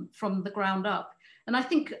from the ground up. And I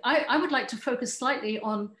think I would like to focus slightly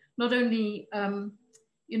on not only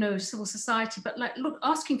you know, civil society, but like, look,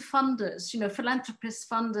 asking funders, you know, philanthropists,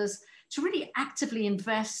 funders, to really actively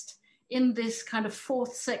invest in this kind of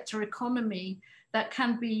fourth sector economy that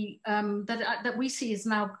can be, that we see is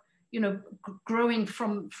now, you know, growing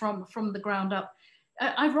from the ground up.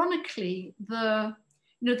 Ironically, the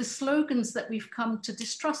slogans that we've come to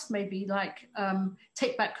distrust, maybe like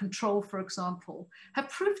take back control, for example, have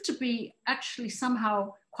proved to be actually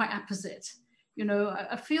somehow quite opposite. You know,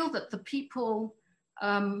 I feel that the people,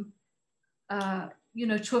 you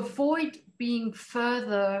know, to avoid being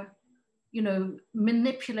further, you know,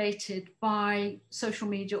 manipulated by social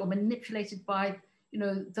media or manipulated by, you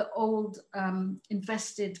know, the old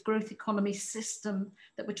invested growth economy system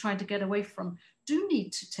that we're trying to get away from, do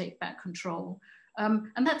need to take back control.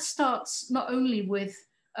 And that starts not only with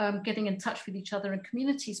getting in touch with each other in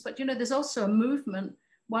communities, but, you know, there's also a movement,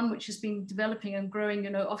 one which has been developing and growing, you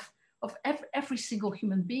know, of every single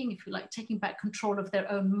human being, if you like, taking back control of their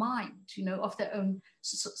own mind, you know, of their own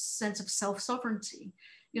sense of self-sovereignty.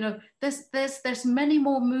 You know, there's many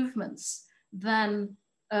more movements than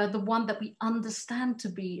the one that we understand to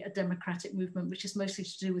be a democratic movement, which is mostly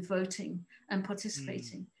to do with voting and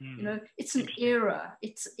participating. You know, it's an era,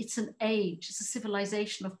 it's an age, it's a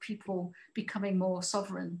civilization of people becoming more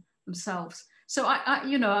sovereign themselves. So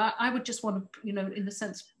you know, I would just want to, you know, in a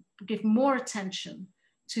sense, give more attention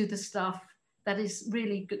to the stuff that is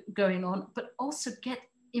really going on, but also get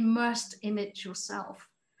immersed in it yourself.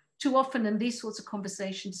 Too often in these sorts of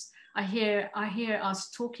conversations, I hear us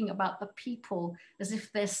talking about the people as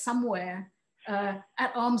if they're somewhere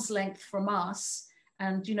at arm's length from us.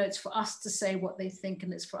 And, you know, it's for us to say what they think,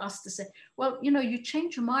 and it's for us to say, well, you know, you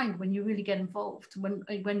change your mind when you really get involved,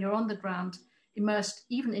 when you're on the ground, immersed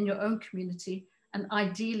even in your own community, and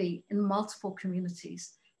ideally in multiple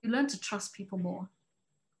communities. You learn to trust people more.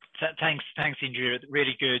 Thanks, Indra.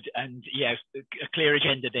 Really good, and yeah, a clear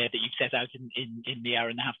agenda there that you've set out in the hour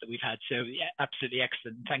and a half that we've had. So yeah, absolutely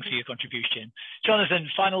excellent. Thanks for your contribution, Jonathon.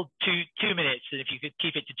 Final two minutes, and if you could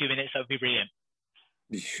keep it to 2 minutes, that would be brilliant.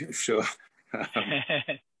 Sure.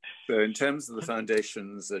 So, in terms of the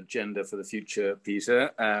Foundation's agenda for the future,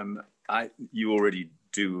 Peter, you already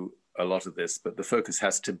do a lot of this, but the focus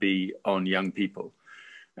has to be on young people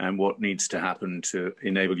and what needs to happen to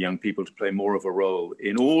enable young people to play more of a role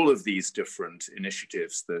in all of these different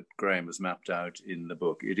initiatives that Graham has mapped out in the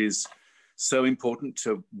book. It is so important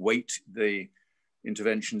to weight the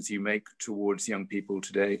interventions you make towards young people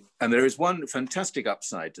today. And there is one fantastic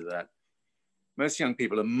upside to that. Most young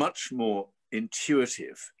people are much more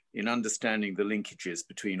intuitive in understanding the linkages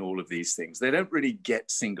between all of these things. They don't really get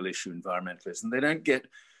single issue environmentalism. They don't get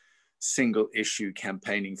single issue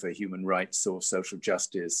campaigning for human rights or social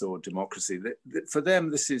justice or democracy. For them,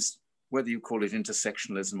 this is, whether you call it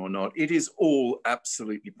intersectionalism or not, it is all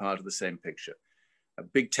absolutely part of the same picture. A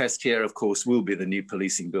big test here, of course, will be the new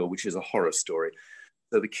policing bill, which is a horror story.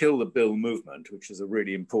 So the Kill the Bill movement, which is a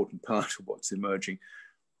really important part of what's emerging.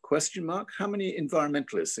 Question mark, how many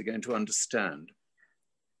environmentalists are going to understand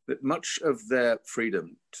that much of their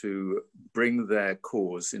freedom to bring their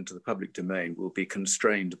cause into the public domain will be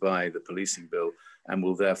constrained by the policing bill and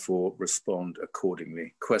will therefore respond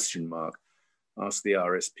accordingly? Question mark. Ask the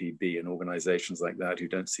RSPB and organizations like that who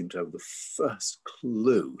don't seem to have the first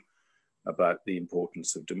clue about the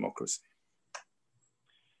importance of democracy.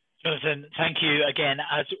 Jonathon, thank you again,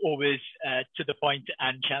 as always, to the point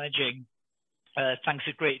and challenging. Thanks,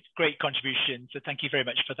 a great contribution. So thank you very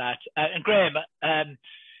much for that. And Graham,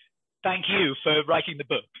 thank you for writing the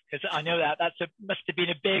book, because I know that must have been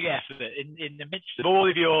a big effort in the midst of all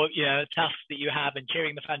of your tasks that you have and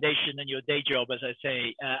chairing the foundation and your day job, as I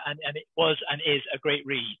say, and it was and is a great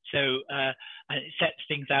read. So and it sets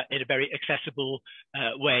things out in a very accessible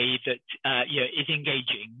way that is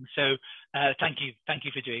engaging. So thank you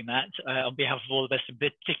for doing that on behalf of all of us, and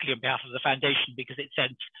particularly on behalf of the foundation, because it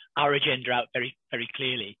sent our agenda out very, very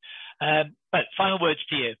clearly. But final words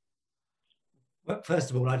to you. Well, first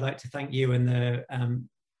of all, I'd like to thank you and the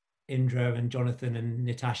Indra and Jonathon and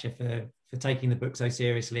Nitasha for taking the book so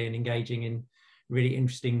seriously and engaging in really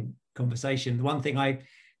interesting conversation. The one thing I've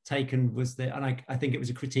taken was that, and I think it was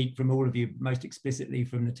a critique from all of you, most explicitly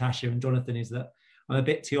from Nitasha and Jonathon, is that I'm a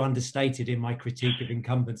bit too understated in my critique of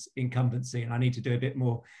incumbency, and I need to do a bit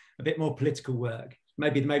more political work.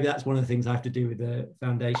 Maybe that's one of the things I have to do with the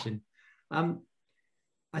foundation.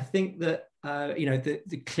 I think that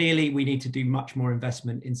clearly we need to do much more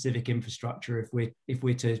investment in civic infrastructure if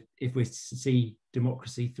we're to see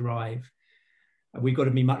democracy thrive. We've got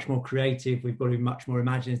to be much more creative. We've got to be much more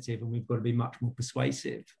imaginative, and we've got to be much more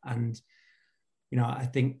persuasive. And I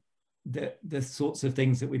think that the sorts of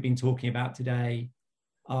things that we've been talking about today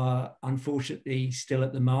are unfortunately still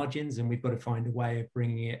at the margins, and we've got to find a way of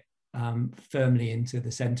bringing it firmly into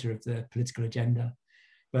the centre of the political agenda.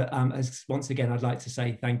 But once again, I'd like to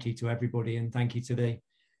say thank you to everybody, and thank you to the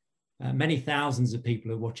many thousands of people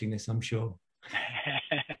who are watching this, I'm sure.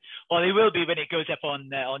 Well, it will be when it goes up on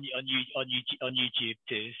YouTube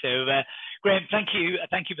too. So, Graham, thank you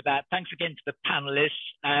for that. Thanks again to the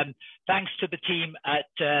panelists. Thanks to the team at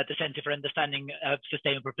the Centre for Understanding of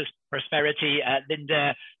Sustainable Prosperity,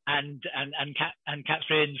 Linda and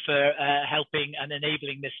Catherine for helping and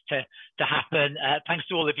enabling this to happen. Thanks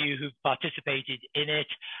to all of you who've participated in it,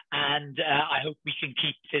 and I hope we can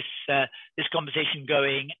keep this conversation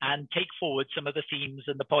going and take forward some of the themes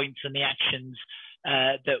and the points and the actions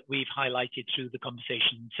that we've highlighted through the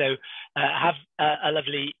conversation. So have a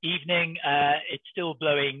lovely evening. It's still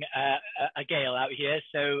blowing a gale out here,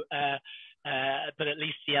 so but at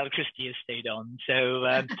least the electricity has stayed on. So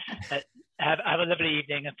have a lovely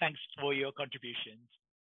evening, and thanks for your contributions.